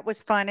thought that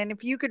was fun. And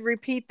if you could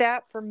repeat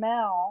that for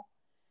Mel,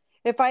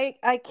 if I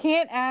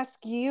can't ask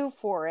you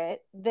for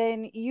it,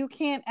 then you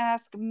can't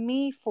ask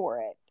me for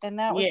it. And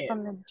that was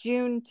from the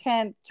June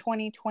 10th,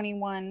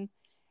 2021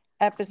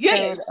 episode.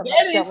 Yes,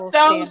 that is so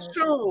standard.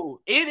 True.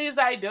 It is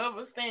a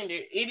double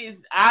standard.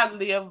 I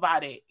live by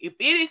that. If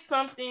it is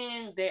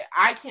something that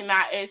I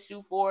cannot ask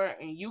you for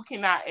and you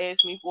cannot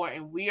ask me for,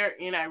 and we are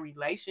in a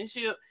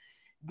relationship,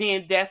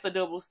 then that's a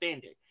double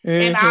standard.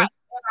 Mm-hmm. And I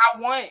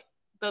want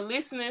the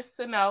listeners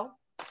to know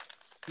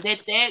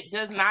that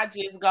does not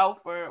just go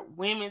for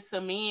women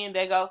to men,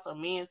 that goes for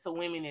men to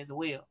women as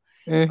well.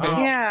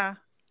 Mm-hmm.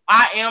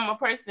 I am a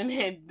person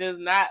that does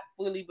not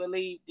fully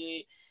believe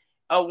that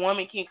a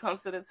woman can come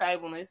to the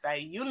table and say,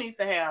 you need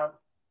to have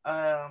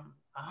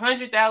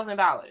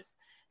 $100,000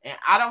 and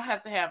I don't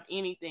have to have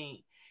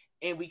anything.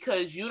 And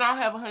because you don't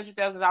have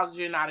 $100,000,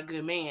 you're not a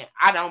good man.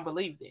 I don't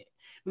believe that,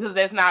 because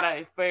that's not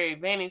a fair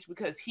advantage,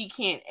 because he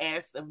can't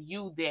ask of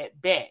you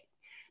that back.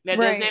 Now, does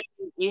Right. that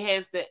mean it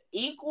has the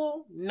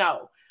equal?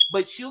 No.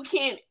 But you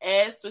can't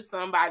ask for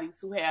somebody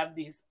to have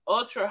this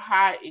ultra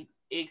high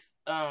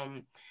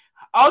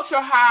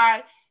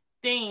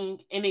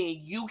thing, and then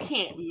you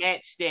can't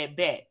match that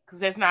back because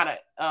that's not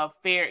a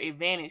fair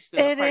advantage to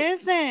the It person.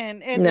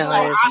 isn't. It's And so No, it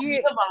like I isn't.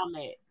 you. live on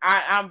that.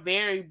 I'm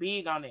very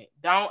big on it.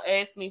 Don't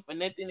ask me for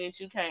nothing that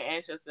you can't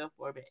ask yourself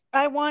for back.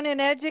 I want an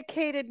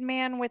educated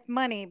man with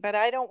money, but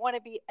I don't want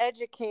to be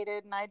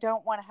educated and I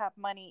don't want to have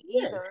money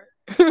Yes.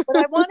 either. But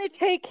I want to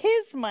take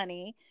his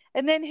money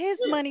and then his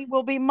Yes. money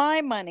will be my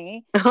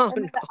money Oh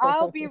and then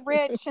I'll be no.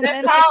 rich and That's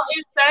then how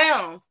it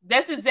sounds.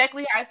 That's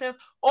exactly how it sounds.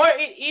 Or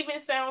it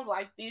even sounds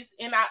like this.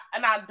 And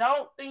I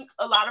don't think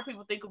a lot of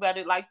people think about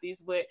it like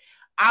this, but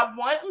I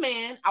want a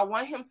man, I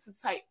want him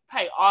to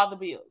pay all the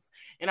bills.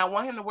 And I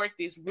want him to work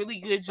this really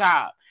good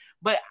job.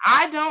 But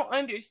I don't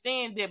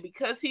understand that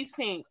because he's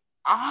paying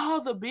all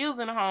the bills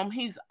in the home,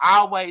 he's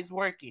always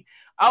working.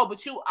 Oh,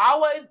 but you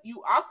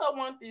also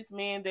want this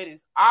man that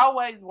is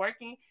always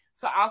working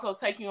to also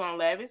take you on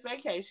lavish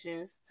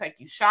vacations, take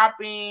you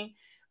shopping,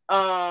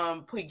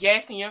 put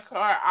gas in your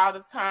car all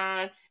the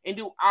time and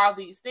do all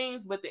these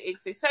things. But the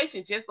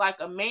expectation, just like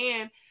a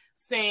man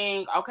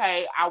saying,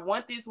 okay, I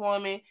want this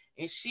woman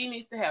and she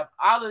needs to have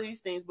all of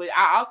these things, but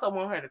I also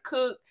want her to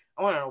cook,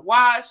 I want her to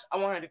wash, I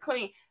want her to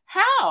clean.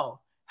 How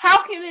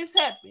can this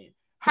happen?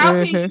 How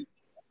can Mm-hmm. you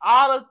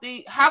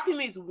how can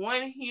this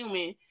one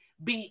human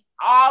be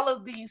all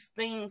of these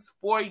things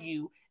for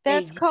you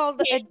and that's you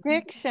called can't be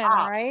addiction,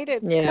 off? right?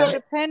 It's Yeah.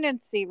 Yes.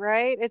 codependency,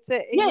 right?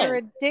 You're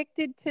Yes.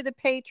 addicted to the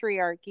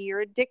patriarchy.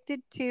 You're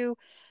addicted to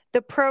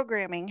the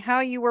programming,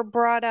 how you were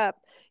brought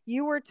up.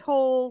 You were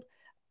told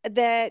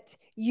that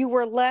you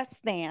were less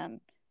than.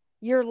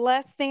 You're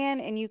less than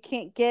and you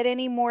can't get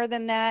any more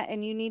than that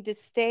and you need to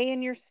stay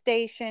in your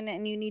station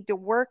and you need to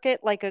work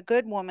it like a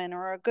good woman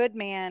or a good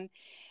man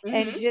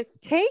and Mm-hmm.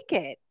 just take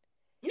it.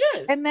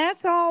 Yes. And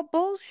that's all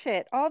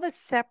bullshit. All the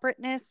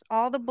separateness,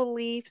 all the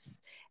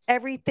beliefs,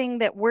 everything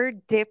that we're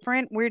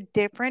different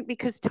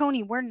because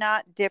Tony, we're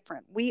not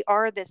different. We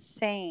are the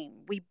same.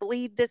 We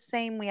bleed the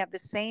same. We have the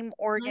same Mm-hmm.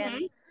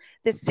 organs,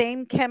 the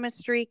same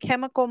chemistry,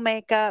 chemical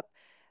makeup,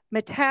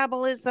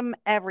 metabolism,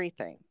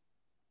 everything.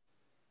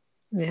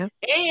 Yeah.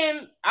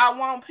 And I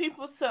want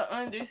people to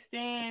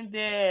understand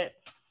that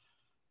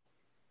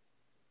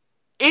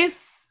it's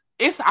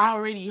it's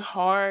already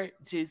hard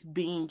just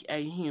being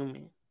a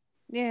human.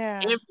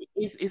 Yeah.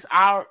 If it's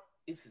our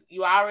it's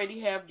you already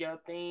have your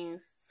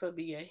things to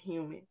be a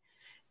human.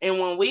 And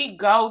when we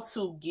go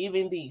to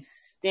giving these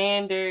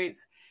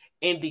standards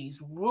and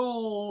these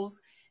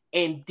rules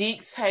and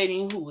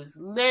dictating who is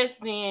less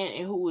than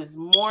and who is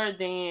more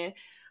than,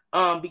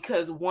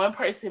 because one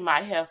person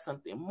might have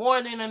something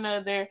more than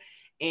another,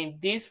 and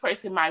this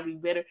person might be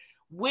better,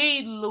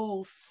 we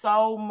lose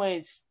so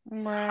much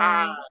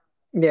time Right.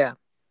 Yeah.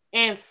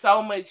 and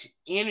so much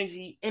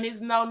energy, and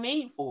there's no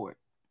need for it.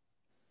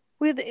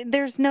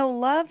 There's no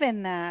love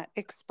in that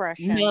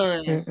expression.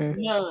 None, Mm-mm.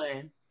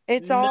 none,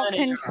 It's all none at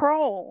all.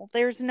 control.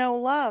 There's no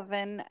love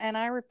and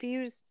I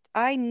refuse.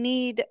 I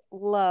need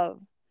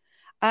love.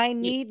 I Ye-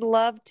 need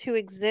love to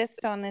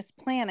exist on this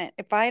planet.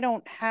 If I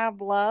don't have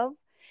love,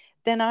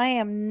 then I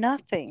am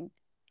nothing.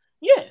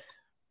 Yes,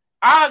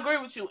 I agree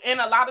with you.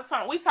 And a lot of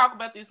time we talk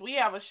about this. We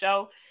have a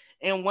show,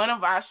 and one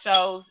of our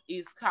shows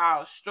is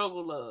called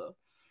Struggle Love.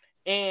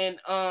 And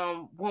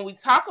when we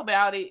talk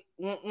about it,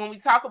 when we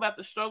talk about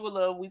the struggle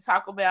love, we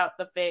talk about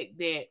the fact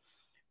that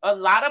a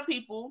lot of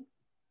people,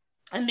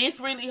 and this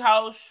really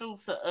holds true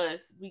to us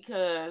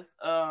because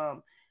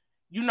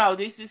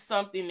this is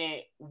something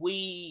that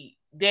we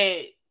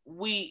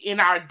in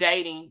our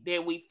dating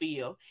that we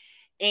feel,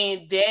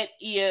 and that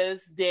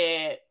is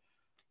that,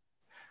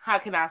 how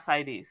can I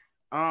say this?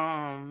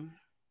 Um,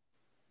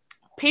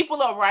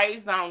 People are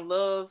raised on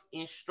love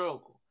and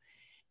struggle.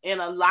 And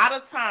a lot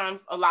of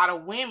times, a lot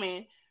of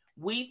women,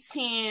 we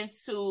tend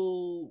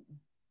to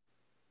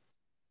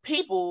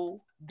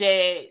people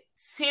that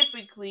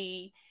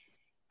typically,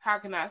 how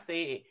can I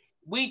say it?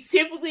 We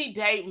typically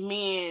date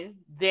men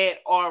that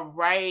are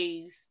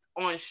raised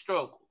on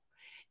struggle.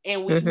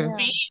 And we Mm-hmm. Yeah.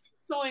 feed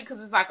into it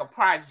because it's like a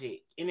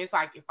project. And it's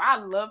like, if I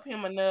love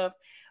him enough,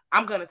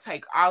 I'm gonna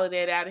take all of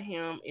that out of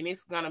him, and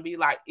it's gonna be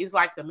like it's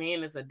like the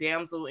man is a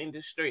damsel in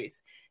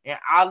distress, and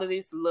all of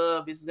this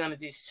love is gonna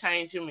just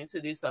change him into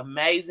this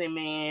amazing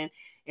man,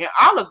 and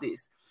all of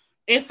this.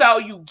 And so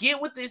you get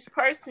with this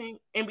person,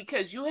 and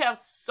because you have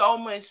so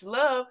much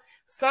love,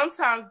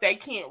 sometimes they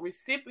can't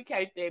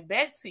reciprocate that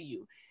back to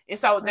you. And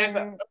so there's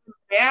a Right.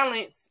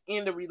 balance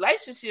in the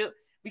relationship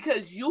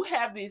because you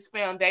have this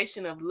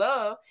foundation of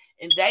love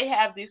and they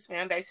have this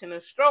foundation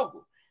of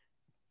struggle.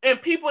 And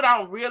people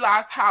don't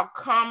realize how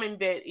common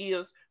that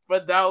is for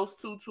those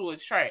two to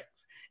attract,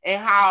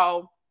 and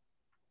how,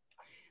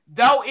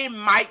 though it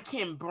might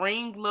can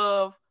bring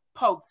love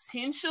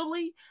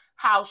potentially,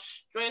 how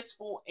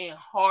stressful and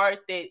hard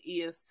that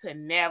is to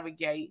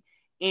navigate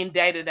in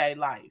day-to-day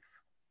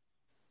life.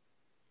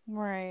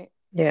 Right.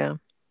 Yeah.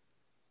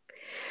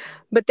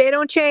 But they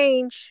don't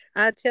change.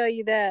 I tell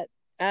you that.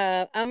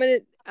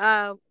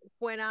 Uh,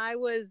 when I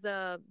was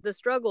the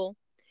struggle,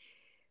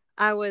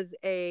 I was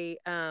a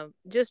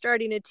just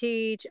starting to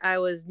teach. I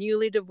was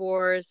newly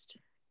divorced,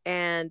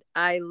 and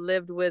I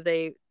lived with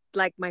a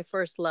like my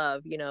first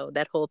love. You know,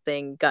 that whole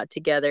thing got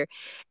together,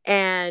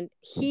 and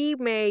he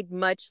made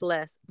much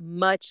less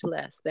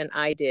than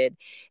I did.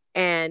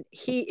 And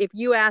if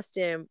you asked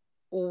him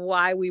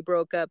why we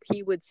broke up,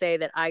 he would say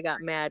that I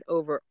got mad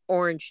over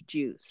orange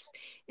juice,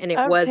 and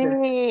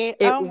Okay.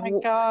 it Oh my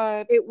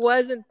God. it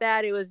wasn't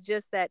that. It was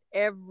just that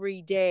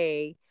every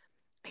day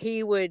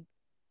he would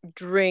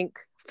drink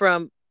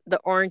from the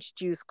orange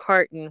juice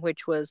carton,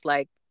 which was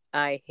like,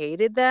 I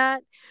hated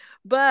that.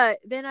 But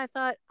then I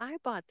thought, I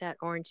bought that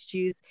orange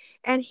juice,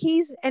 and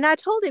I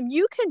told him,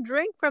 you can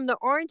drink from the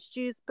orange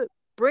juice, but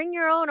bring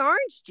your own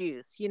orange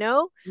juice, you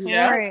know?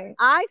 Yeah. Like, Right.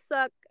 I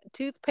suck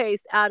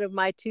toothpaste out of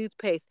my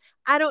toothpaste.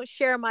 I don't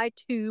share my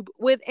tube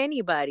with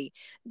anybody.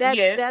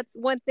 Yes. That's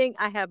one thing.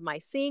 I have my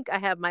sink, I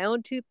have my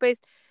own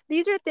toothpaste.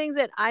 These are things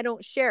that I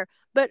don't share.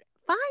 But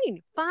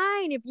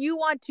fine if you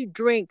want to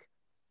drink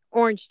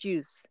orange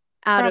juice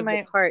out From of the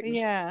my, carton,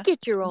 yeah.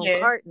 get your own Yes.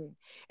 carton.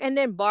 And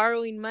then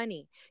borrowing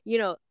money, you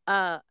know,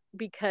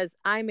 because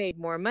I made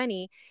more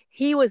money,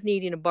 he was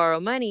needing to borrow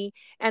money,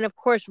 and of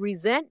course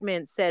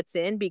resentment sets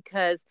in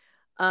because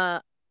uh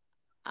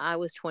I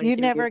was You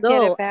 23 years never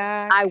get it old.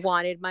 I back.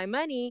 wanted my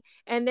money,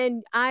 and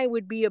then I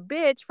would be a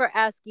bitch for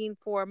asking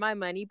for my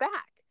money back.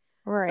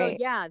 So Right.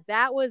 yeah,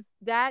 that was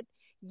that.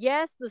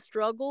 Yes, the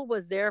struggle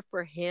was there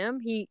for him.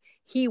 He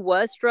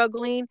was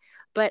struggling,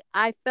 but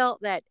I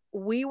felt that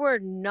we were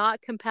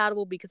not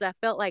compatible because I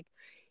felt like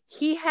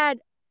he had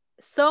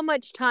so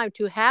much time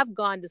to have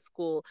gone to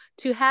school,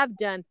 to have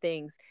done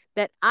things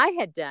that I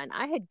had done.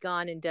 I had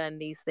gone and done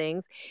these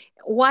things.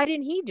 Why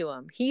didn't he do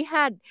them? He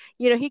had,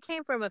 he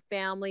came from a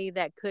family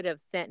that could have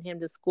sent him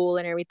to school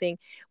and everything.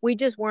 We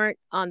just weren't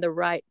on the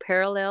right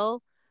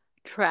parallel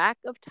track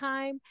of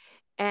time.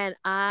 And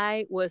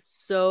I was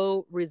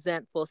so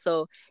resentful.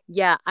 So,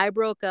 yeah, I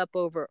broke up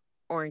over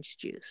orange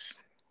juice.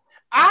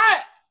 I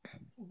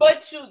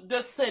But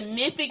the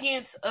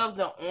significance of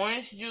the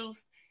orange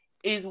juice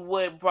is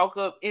what broke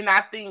up. And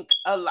I think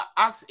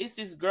it's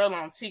this girl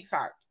on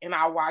TikTok, and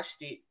I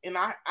watched it, and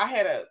I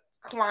had a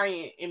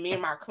client, and me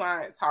and my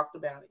client talked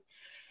about it.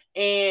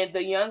 And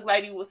the young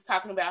lady was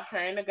talking about her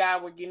and the guy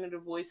were getting a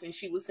divorce, and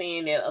she was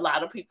saying that a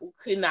lot of people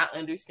could not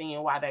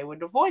understand why they were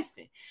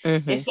divorcing.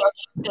 And Mm-hmm. so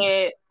she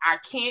said, I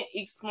can't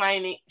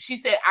explain it. She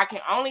said, I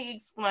can only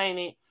explain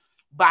it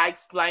by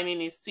explaining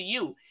this to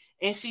you.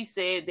 And she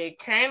said that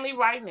currently,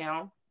 right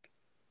now,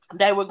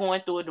 they were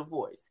going through a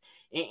divorce.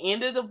 And in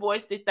the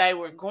divorce that they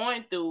were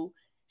going through,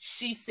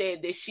 she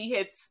said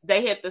that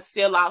they had to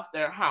sell off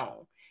their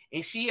home.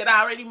 And she had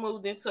already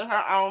moved into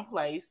her own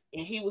place,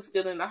 and he was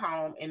still in the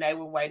home, and they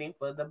were waiting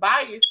for the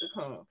buyers to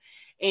come.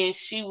 And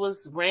she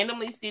was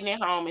randomly sitting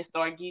at home and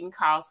started getting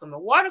calls from the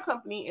water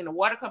company, and the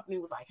water company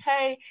was like,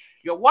 hey,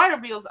 your water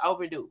bill's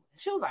overdue.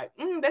 She was like,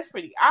 that's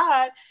pretty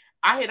odd.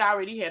 I had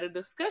already had a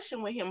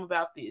discussion with him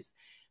about this.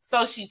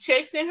 So she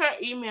checks in her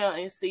email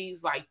and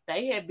sees like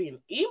they had been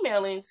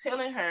emailing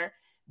telling her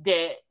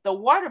that the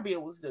water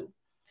bill was due.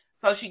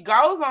 So she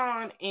goes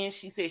on and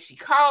she says she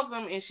calls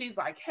them and she's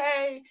like,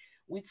 hey,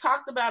 we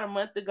talked about a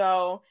month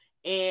ago,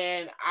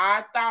 and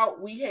I thought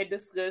we had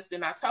discussed,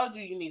 and I told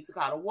you need to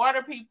call the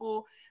water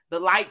people, the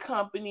light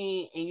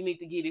company, and you need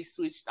to get it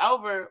switched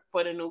over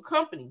for the new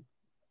company.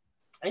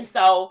 And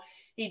so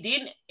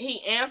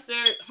he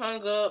answered,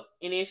 hung up,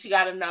 and then she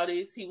got a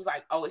notice. He was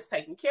like, oh, it's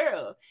taken care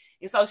of.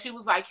 And so she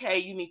was like, hey,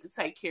 you need to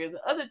take care of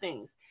the other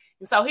things.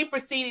 And so he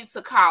proceeded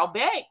to call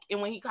back. And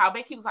when he called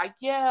back, he was like,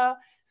 yeah,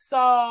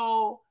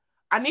 so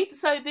I need to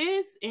say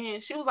this.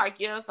 And she was like,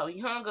 yeah. So he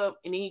hung up,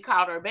 and then he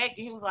called her back,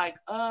 and he was like,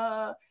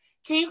 can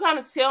you kind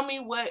of tell me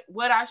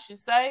what I should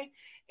say?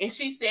 And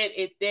she said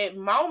at that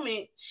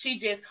moment, she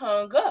just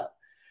hung up,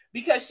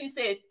 because she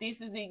said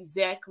this is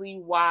exactly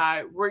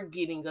why we're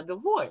getting a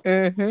divorce.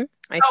 Mm-hmm.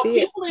 I So see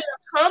it. people in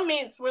the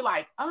comments were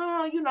like,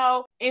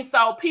 and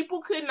so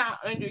people could not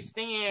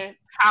understand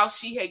how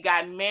she had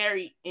gotten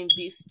married, and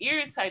this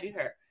irritated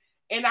her.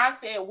 And I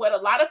said, what a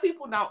lot of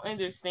people don't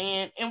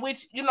understand, in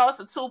which, it's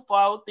a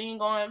twofold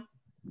thing on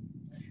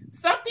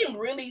something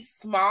really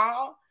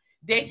small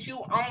that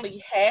you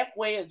only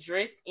halfway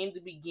address in the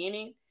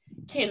beginning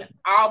can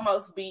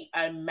almost be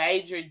a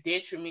major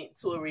detriment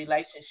to a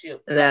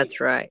relationship later. That's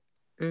right.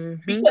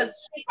 Mm-hmm. Because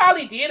she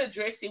probably did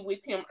address it with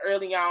him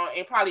early on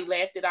and probably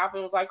laughed it off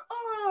and was like,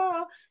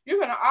 oh, you're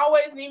going to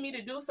always need me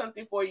to do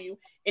something for you.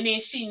 And then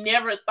she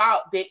never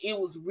thought that it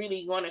was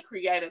really going to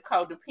create a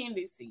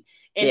codependency.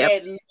 And Yep.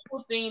 that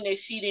little thing that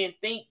she didn't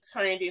think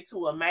turned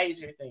into a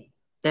major thing.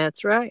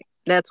 That's right.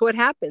 That's what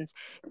happens.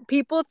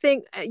 People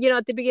think,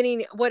 at the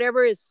beginning,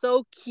 whatever is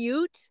so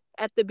cute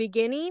at the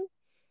beginning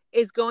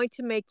is going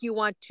to make you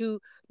want to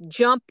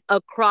jump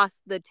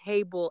across the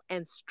table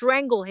and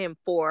strangle him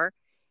for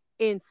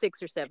in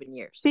 6 or 7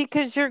 years.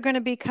 Because you're going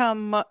to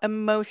become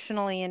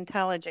emotionally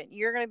intelligent.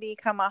 You're going to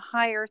become a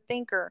higher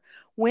thinker.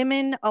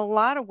 Women, a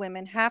lot of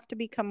women have to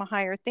become a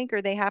higher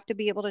thinker. They have to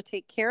be able to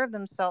take care of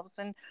themselves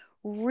and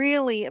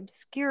really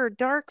obscure,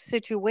 dark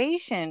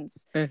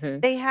situations. Mm-hmm.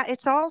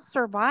 It's all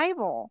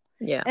survival.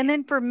 Yeah. And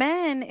then for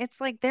men,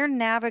 it's like they're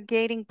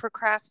navigating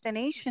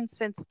procrastination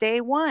since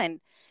day one.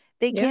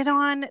 They Yeah. get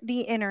on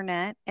the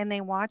internet and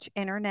they watch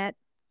internet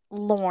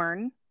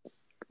lorn.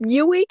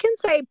 We can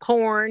say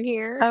porn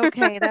here.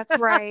 Okay, that's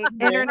right.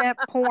 Yeah. Internet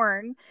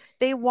porn.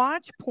 They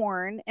watch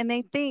porn and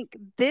they think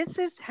this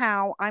is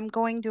how I'm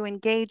going to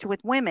engage with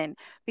women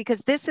because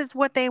this is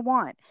what they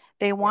want.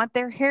 They want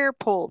their hair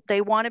pulled.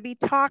 They want to be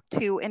talked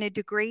to in a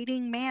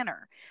degrading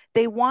manner.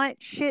 They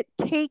want shit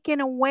taken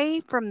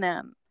away from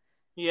them.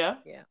 Yeah.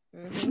 Yeah.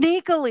 Mm-hmm.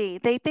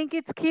 Sneakily, they think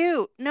it's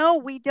cute. No,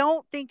 we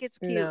don't think it's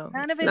cute. No,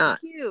 None of it's it's not.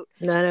 cute.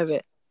 None of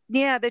it.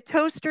 Yeah, the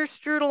toaster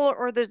strudel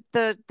or the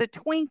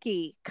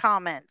Twinkie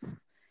comments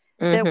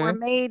that were Mm-hmm.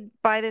 made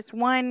by this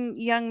one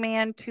young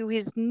man to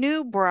his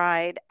new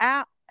bride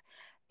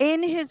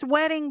in his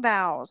wedding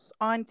vows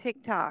on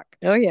TikTok.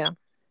 Oh yeah.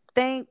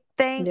 Thanks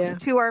Yeah.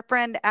 to our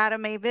friend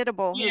Adam A.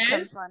 Vidable who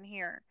comes Yes. on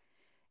here.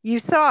 You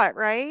saw it,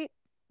 right?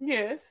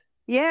 Yes.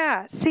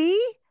 Yeah.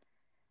 See?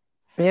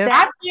 Yeah. I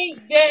That's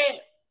think that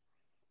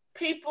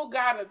people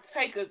gotta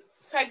take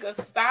a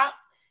stop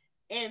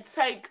and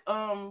take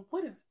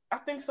what is I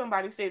think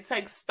somebody said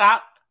take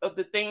stock of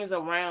the things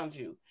around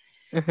you.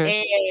 Mm-hmm.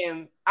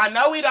 And I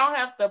know we don't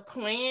have to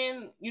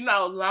plan,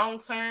 long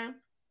term,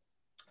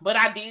 but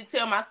I did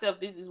tell myself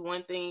this is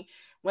one thing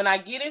when I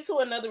get into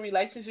another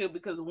relationship,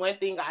 because one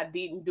thing I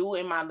didn't do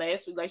in my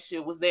last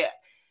relationship was that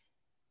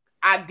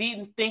I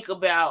didn't think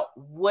about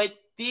what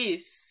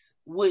this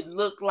would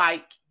look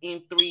like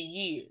in 3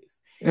 years.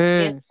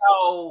 And Mm.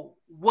 so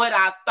what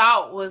I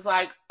thought was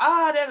like,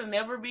 oh, that'll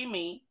never be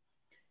me.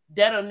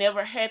 That'll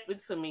never happen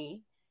to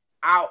me.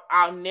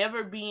 I'll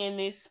never be in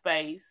this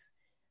space.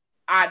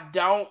 I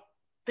don't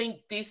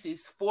think this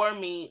is for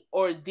me,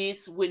 or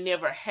this would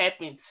never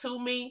happen to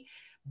me,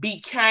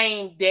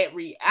 became that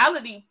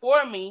reality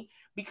for me,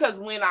 because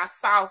when I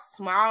saw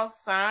small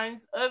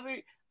signs of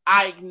it,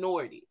 I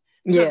ignored it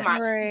because my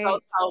Yes. ego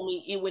right. told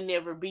me it would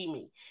never be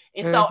me.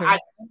 And so Mm-hmm. I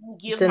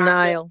didn't give myself,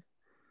 Denial.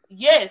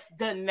 yes,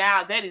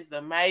 denial. That is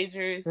the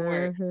majorest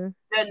word. Mm-hmm.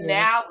 Yeah.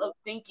 Denial of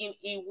thinking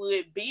it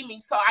would be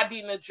me. So I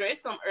didn't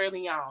address them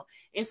early on.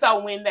 And so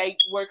when they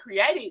were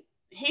created,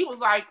 he was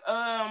like,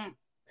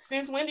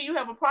 since when do you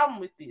have a problem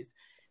with this?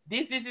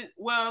 This is it.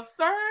 Well,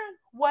 sir,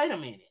 wait a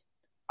minute.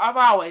 I've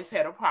always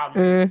had a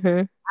problem with it.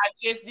 Mm-hmm. I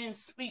just didn't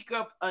speak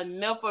up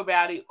enough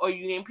about it, or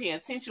you didn't pay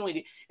attention with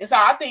it. And so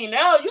I think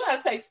now you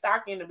have to take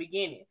stock in the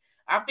beginning.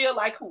 I feel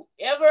like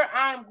whoever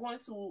I'm going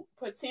to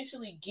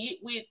potentially get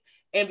with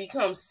and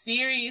become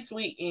serious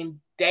with and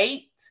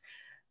date,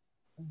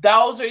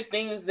 those are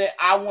things that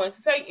I want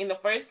to take. And the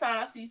first time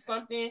I see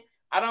something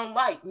I don't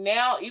like,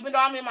 now, even though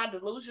I'm in my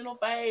delusional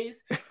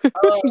phase,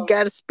 You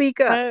got to speak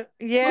up. you have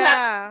to,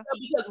 Yeah.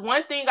 because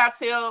one thing I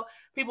tell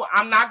people,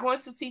 I'm not going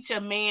to teach a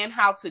man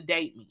how to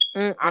date me.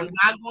 I'm Mm-mm.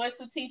 not going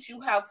to teach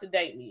you how to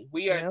date me.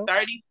 We are Nope.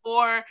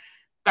 34,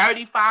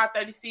 35,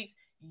 36.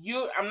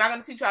 I'm not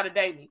going to teach you how to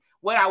date me.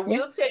 What I Yeah.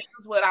 will tell you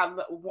is what I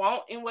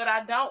want and what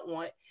I don't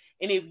want.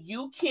 And if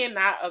you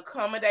cannot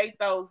accommodate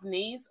those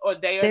needs, or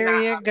they are There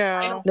not you aligned,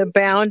 go. The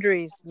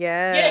boundaries.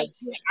 yes,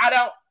 Yes.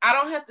 I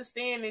don't have to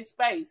stay in this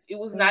space. It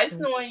was nice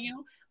Mm-mm. knowing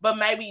you, but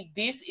maybe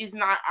this is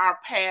not our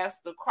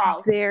paths to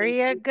cross. There And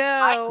you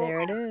go.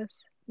 There it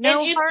is.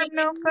 No harm,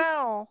 no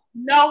foul.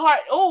 no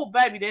heart. Oh,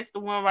 baby, that's the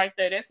one right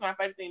there. That's my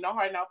favorite thing. No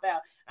heart, no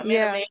foul. I met a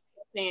Yeah. man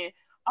saying,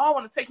 "Oh, I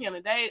want to take you on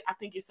a date. I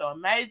think you're so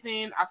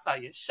amazing. I saw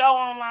your show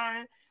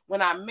online.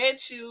 When I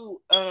met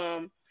you,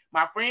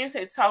 my friends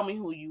had told me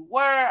who you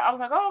were. I was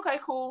like, oh, okay,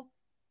 cool."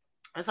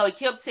 And so he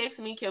kept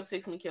texting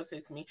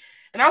me.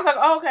 And I was like,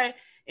 oh, okay.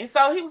 And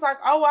so he was like,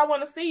 oh, I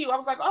want to see you. I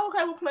was like, oh,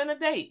 okay, we'll plan a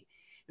date.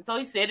 And so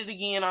he said it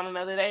again on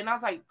another day. And I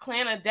was like,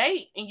 plan a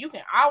date and you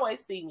can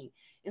always see me.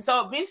 And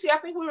so eventually, I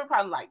think we were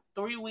probably like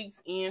 3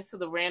 weeks into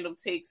the random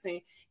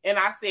texting. And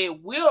I said,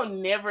 we'll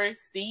never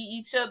see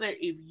each other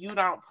if you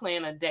don't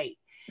plan a date.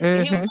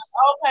 And he was Mm-hmm.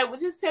 like, okay, well,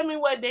 just tell me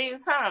what day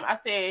and time. I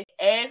said,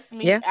 ask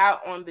me Yeah.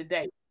 out on the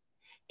date.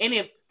 And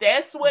if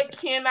that's what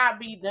cannot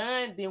be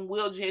done, then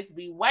we'll just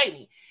be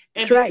waiting.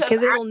 And That's right, because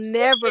because it'll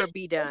never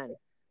be done.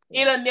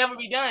 it'll never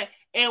be done.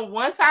 And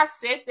once I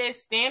set that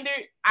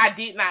standard, I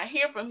did not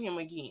hear from him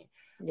again.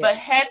 Yeah. But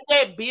had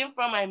that been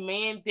from a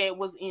man that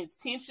was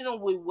intentional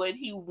with what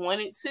he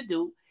wanted to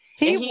do,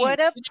 He and he would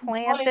have really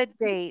planned wanted the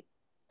to, date.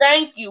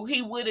 thank you,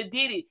 he would have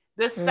did it.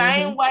 The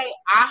same Mm-hmm. way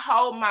I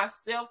hold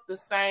myself the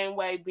same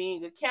way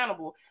being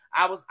accountable.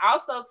 I was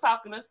also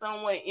talking to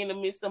someone in the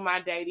midst of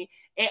my dating,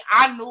 and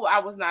I knew I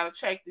was not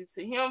attracted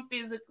to him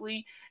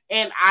physically,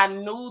 and I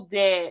knew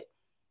that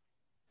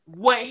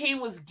what he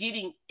was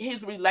getting,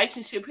 his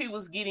relationship he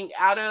was getting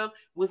out of,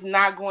 was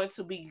not going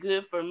to be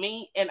good for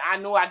me, and I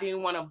knew I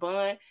didn't want to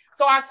bond.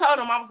 So I told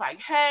him, I was like,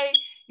 hey,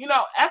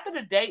 after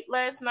the date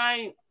last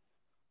night,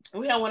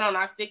 we had went on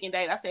our second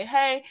date. I said,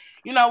 hey,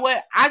 you know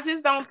what? I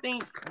just don't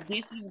think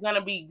this is going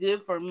to be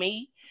good for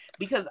me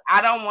because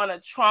I don't want to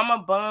trauma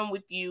bond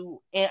with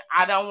you and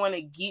I don't want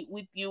to get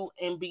with you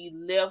and be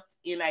left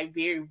in a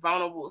very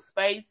vulnerable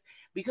space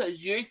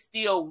because you're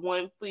still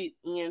 1 foot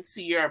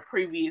into your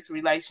previous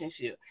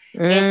relationship.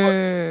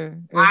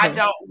 And I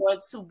don't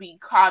want to be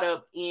caught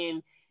up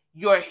in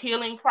your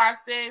healing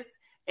process,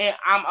 and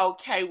I'm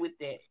okay with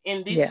that.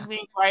 And this has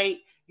been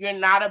great. You're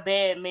not a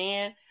bad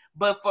man.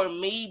 But for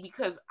me,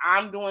 because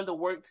I'm doing the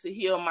work to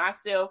heal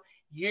myself,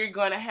 you're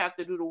going to have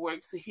to do the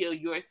work to heal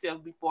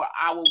yourself before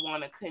I would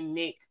want to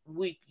connect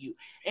with you.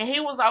 And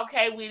he was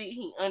okay with it.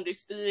 He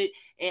understood,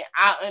 and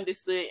I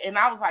understood. And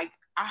I was like,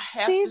 I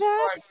have to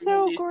start that's doing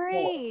so this more.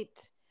 great.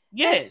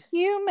 Yes. That's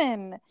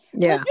human.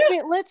 Yeah.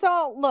 Let's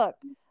all look.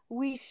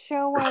 We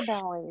show our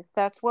bellies.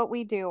 That's what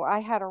we do. I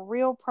had a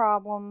real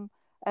problem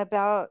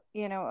about,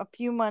 a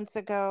few months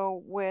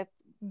ago with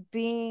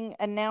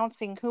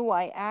announcing who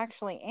I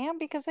actually am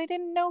because I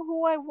didn't know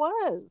who I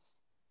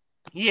was.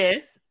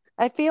 Yes.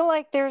 I feel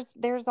like there's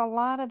a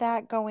lot of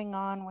that going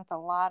on with a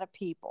lot of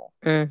people.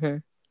 Mm-hmm.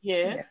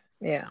 Yes.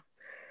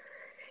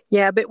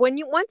 Yeah. But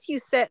once you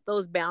set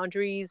those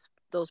boundaries,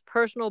 those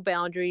personal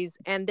boundaries,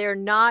 and they're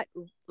not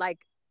like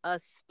a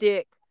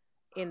stick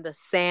in the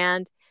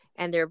sand,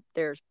 and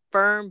there's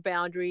firm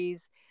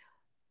boundaries,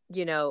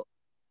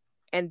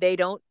 and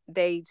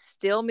they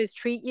still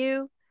mistreat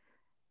you.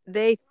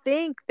 They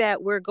think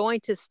that we're going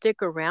to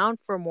stick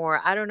around for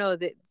more. I don't know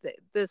that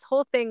this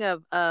whole thing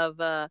of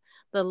the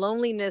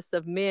loneliness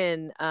of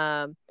men.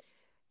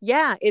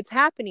 Yeah, it's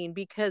happening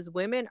because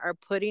women are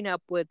putting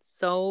up with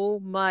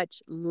so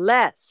much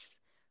less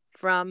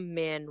from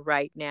men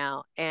right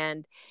now,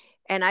 and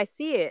I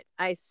see it.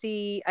 I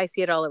see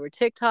it all over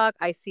TikTok.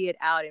 I see it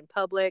out in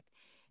public,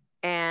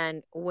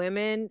 and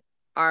women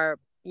are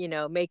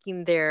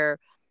making their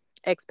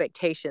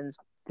expectations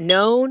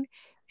known,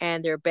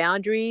 and their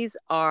boundaries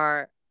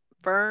are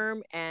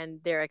firm,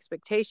 and their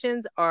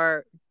expectations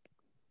are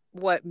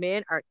what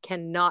men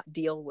cannot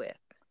deal with.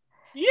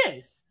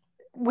 Yes.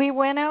 We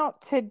went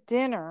out to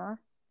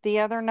dinner the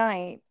other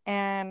night,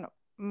 and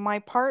my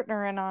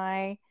partner and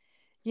I,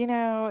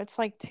 it's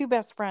like two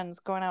best friends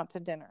going out to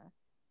dinner.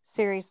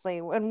 Seriously.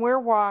 And we're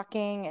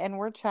walking and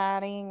we're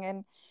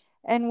chatting,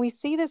 and we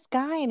see this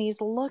guy, and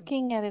he's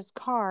looking at his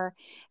car,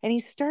 and he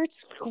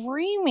starts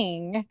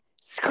screaming.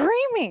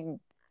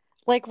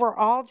 Like we're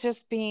all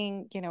just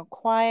being,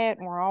 quiet,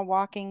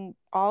 and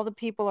all the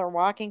people are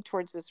walking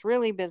towards this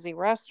really busy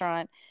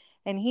restaurant,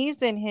 and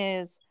he's in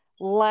his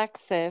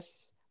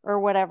Lexus or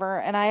whatever.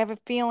 And I have a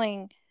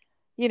feeling,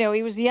 he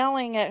was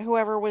yelling at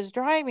whoever was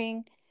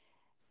driving.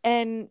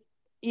 And,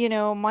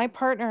 my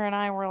partner and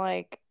I were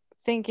like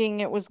thinking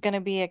it was going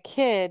to be a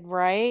kid,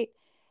 right?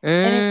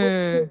 And it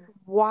was his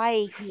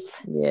wife.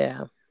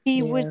 Yeah.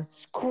 He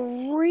was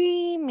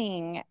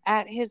screaming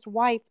at his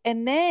wife.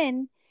 And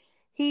then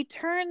he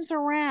turns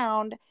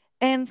around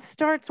and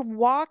starts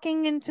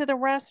walking into the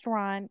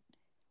restaurant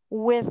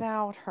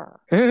without her.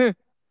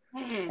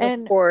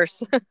 Of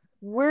course.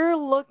 We're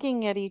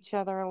looking at each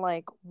other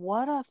like,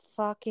 what a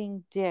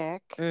fucking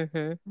dick.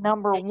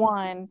 Number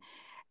one.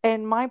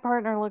 And my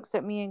partner looks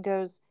at me and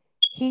goes,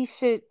 she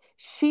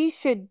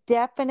should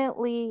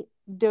definitely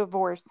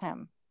divorce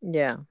him.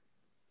 Yeah.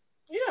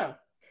 Yeah.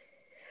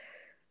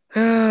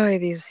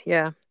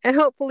 And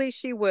hopefully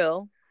she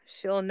will.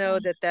 She'll know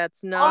that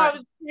that's not.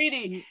 It's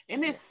pretty,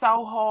 and it's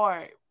so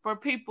hard for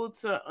people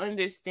to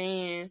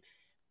understand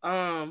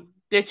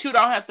that you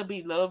don't have to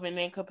be loved in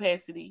that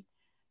capacity.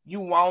 You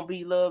won't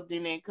be loved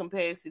in that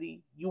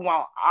capacity. You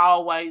won't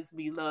always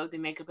be loved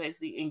in that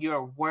capacity, and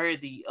you're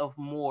worthy of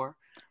more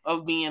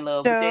of being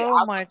loved. So but that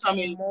also much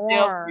comes more.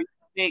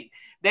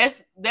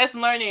 self-respect. That's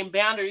learning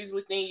boundaries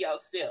within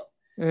yourself.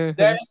 Mm-hmm.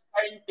 There are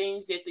certain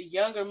things that the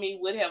younger me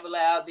would have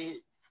allowed that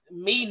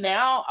me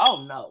now.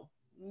 Oh no.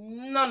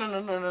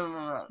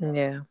 No.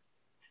 Yeah.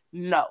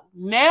 No.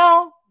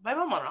 Now, baby,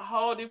 I'm on a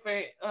whole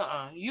different.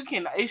 You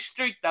can. It's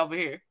strict over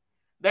here.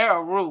 There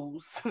are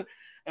rules,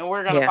 and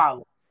we're gonna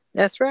follow.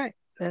 That's right.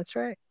 That's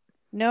right.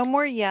 No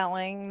more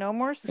yelling. No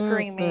more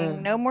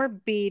screaming. No more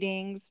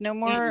beatings. No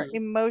more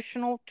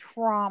emotional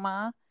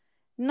trauma.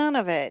 None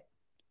of it.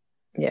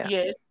 Yeah.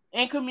 Yes,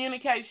 and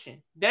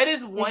communication. That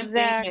is one thing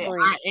that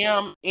I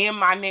am in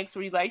my next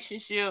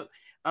relationship.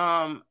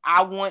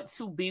 I want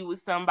to be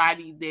with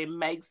somebody that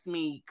makes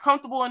me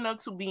comfortable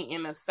enough to be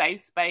in a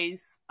safe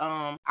space.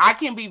 I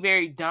can be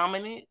very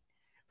dominant,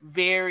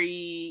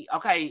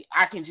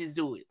 I can just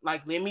do it.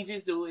 Like, let me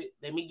just do it.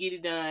 Let me get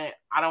it done.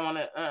 I don't want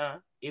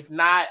to, if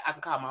not, I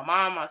can call my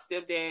mom, my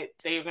stepdad,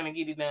 say you're going to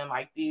get it done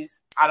like this.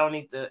 I don't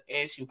need to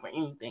ask you for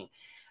anything.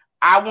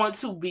 I want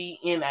to be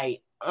in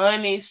a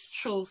honest,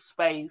 true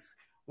space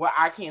where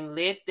I can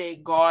let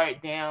that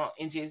guard down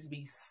and just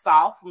be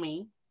soft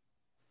me.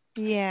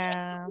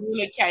 Yeah.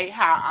 Communicate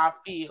how I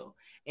feel.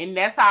 And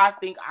that's how I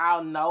think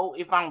I'll know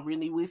if I'm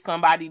really with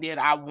somebody that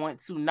I want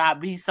to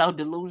not be so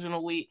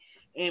delusional with.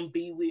 and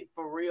be with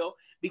for real,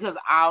 because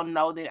I'll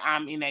know that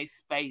I'm in a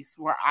space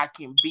where I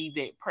can be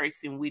that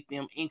person with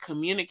them and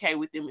communicate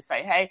with them and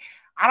say, hey,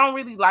 I don't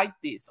really like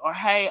this, or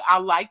hey, I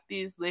like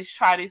this, let's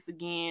try this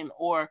again,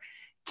 or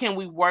can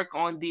we work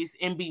on this,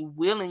 and be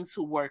willing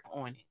to work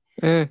on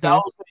it. Mm-hmm. Those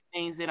are the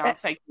things that I'm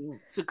taking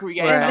to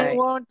create. And they Right.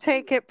 won't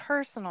take it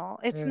personal.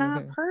 It's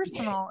not Mhm.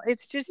 personal.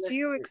 It's just Yes,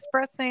 you it is.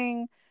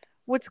 expressing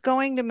what's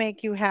going to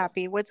make you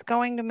happy, what's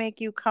going to make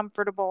you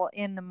comfortable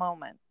in the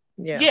moment.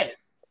 Yeah.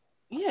 Yes.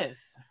 Yes.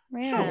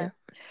 Yeah.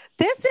 True.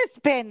 This has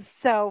been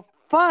so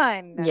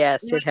fun.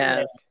 Yes, it Yeah.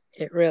 has.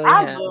 It really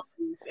I has. love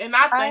this. And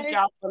I thank I'm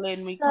y'all for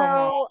letting me come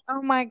on.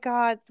 oh my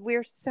God,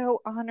 we're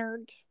so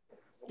honored.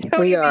 We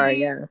Toni are, B.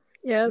 yeah.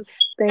 Yes.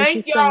 Thank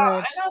you Thank so y'all.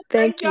 much. And I Thank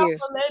thank y'all you.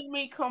 for letting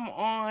me come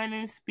on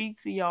and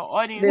speak to your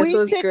audience. This We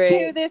was should great.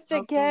 do this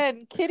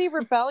again. Kitty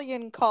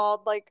Rebellion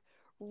called like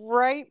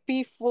right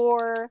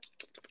before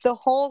the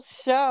whole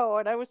show,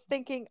 and I was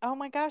thinking, oh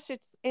my gosh,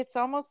 it's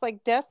almost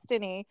like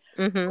destiny.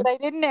 Mm-hmm. But I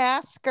didn't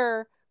ask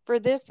her for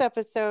this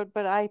episode,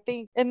 but I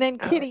think, and then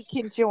Oh. Kitty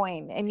can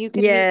join, and you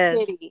can Yes.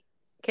 meet Kitty.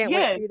 Can't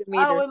wait for you Yes, to meet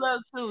I her. would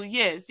love to.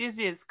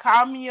 Yes.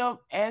 Call me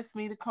up, ask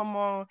me to come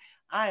on.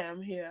 I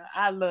am here.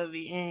 I love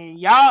it. And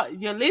y'all,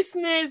 your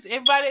listeners,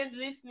 everybody that's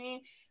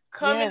listening,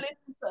 come and Yes,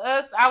 listen to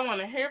us. I want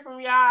to hear from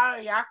y'all.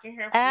 Y'all can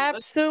hear from us.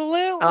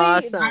 absolutely.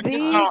 Awesome. The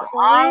On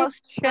all group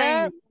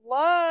chat streaming.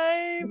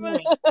 live.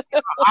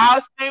 On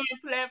all streaming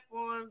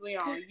platforms. We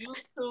on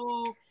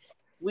YouTube.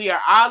 We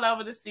are all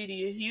over the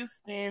city of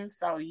Houston.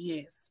 So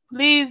yes,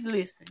 please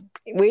listen.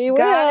 We will.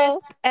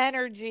 Goddess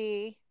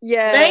energy.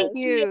 Yes. Thank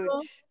Huge.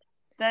 you.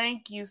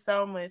 Thank you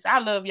so much. I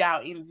love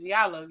y'all energy.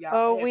 I love y'all.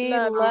 Oh, for we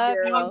having me. love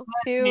you, you girl.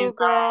 too,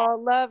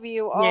 girl. Love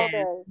you all Yes.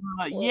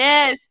 day.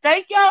 Yes.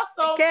 Thank y'all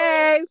so much.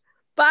 Okay.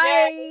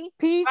 Bye.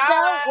 Peace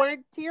Bye. out. Word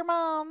to your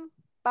mom.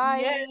 Bye.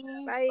 Yes.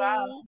 Bye.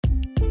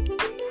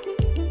 Bye.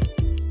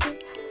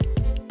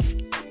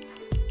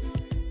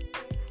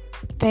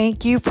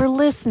 Thank you for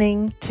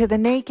listening to the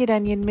Naked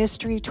Onion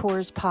Mystery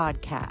Tours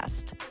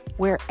podcast,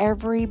 where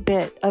every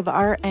bit of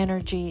our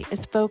energy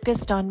is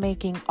focused on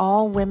making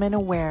all women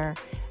aware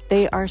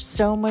they are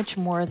so much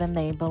more than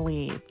they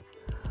believe.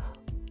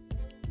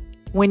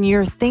 When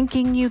you're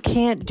thinking you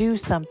can't do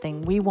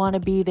something, we want to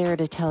be there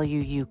to tell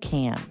you you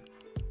can.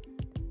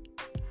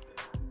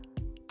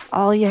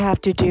 All you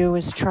have to do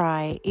is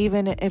try,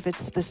 even if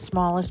it's the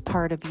smallest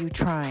part of you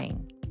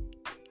trying.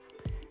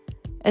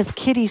 As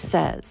Kitty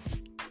says,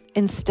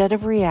 instead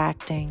of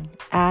reacting,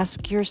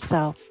 ask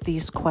yourself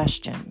these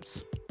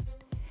questions.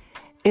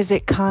 Is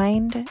it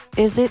kind?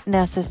 Is it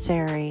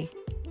necessary?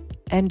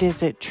 And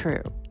is it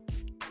true?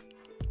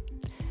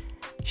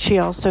 She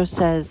also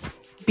says,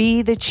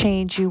 be the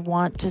change you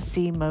want to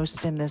see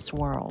most in this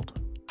world.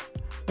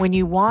 When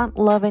you want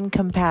love and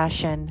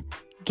compassion,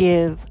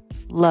 give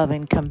love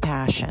and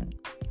compassion.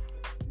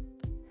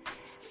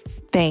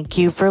 Thank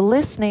you for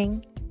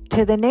listening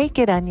to the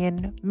Naked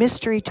Onion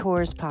Mystery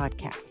Tours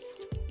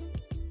podcast.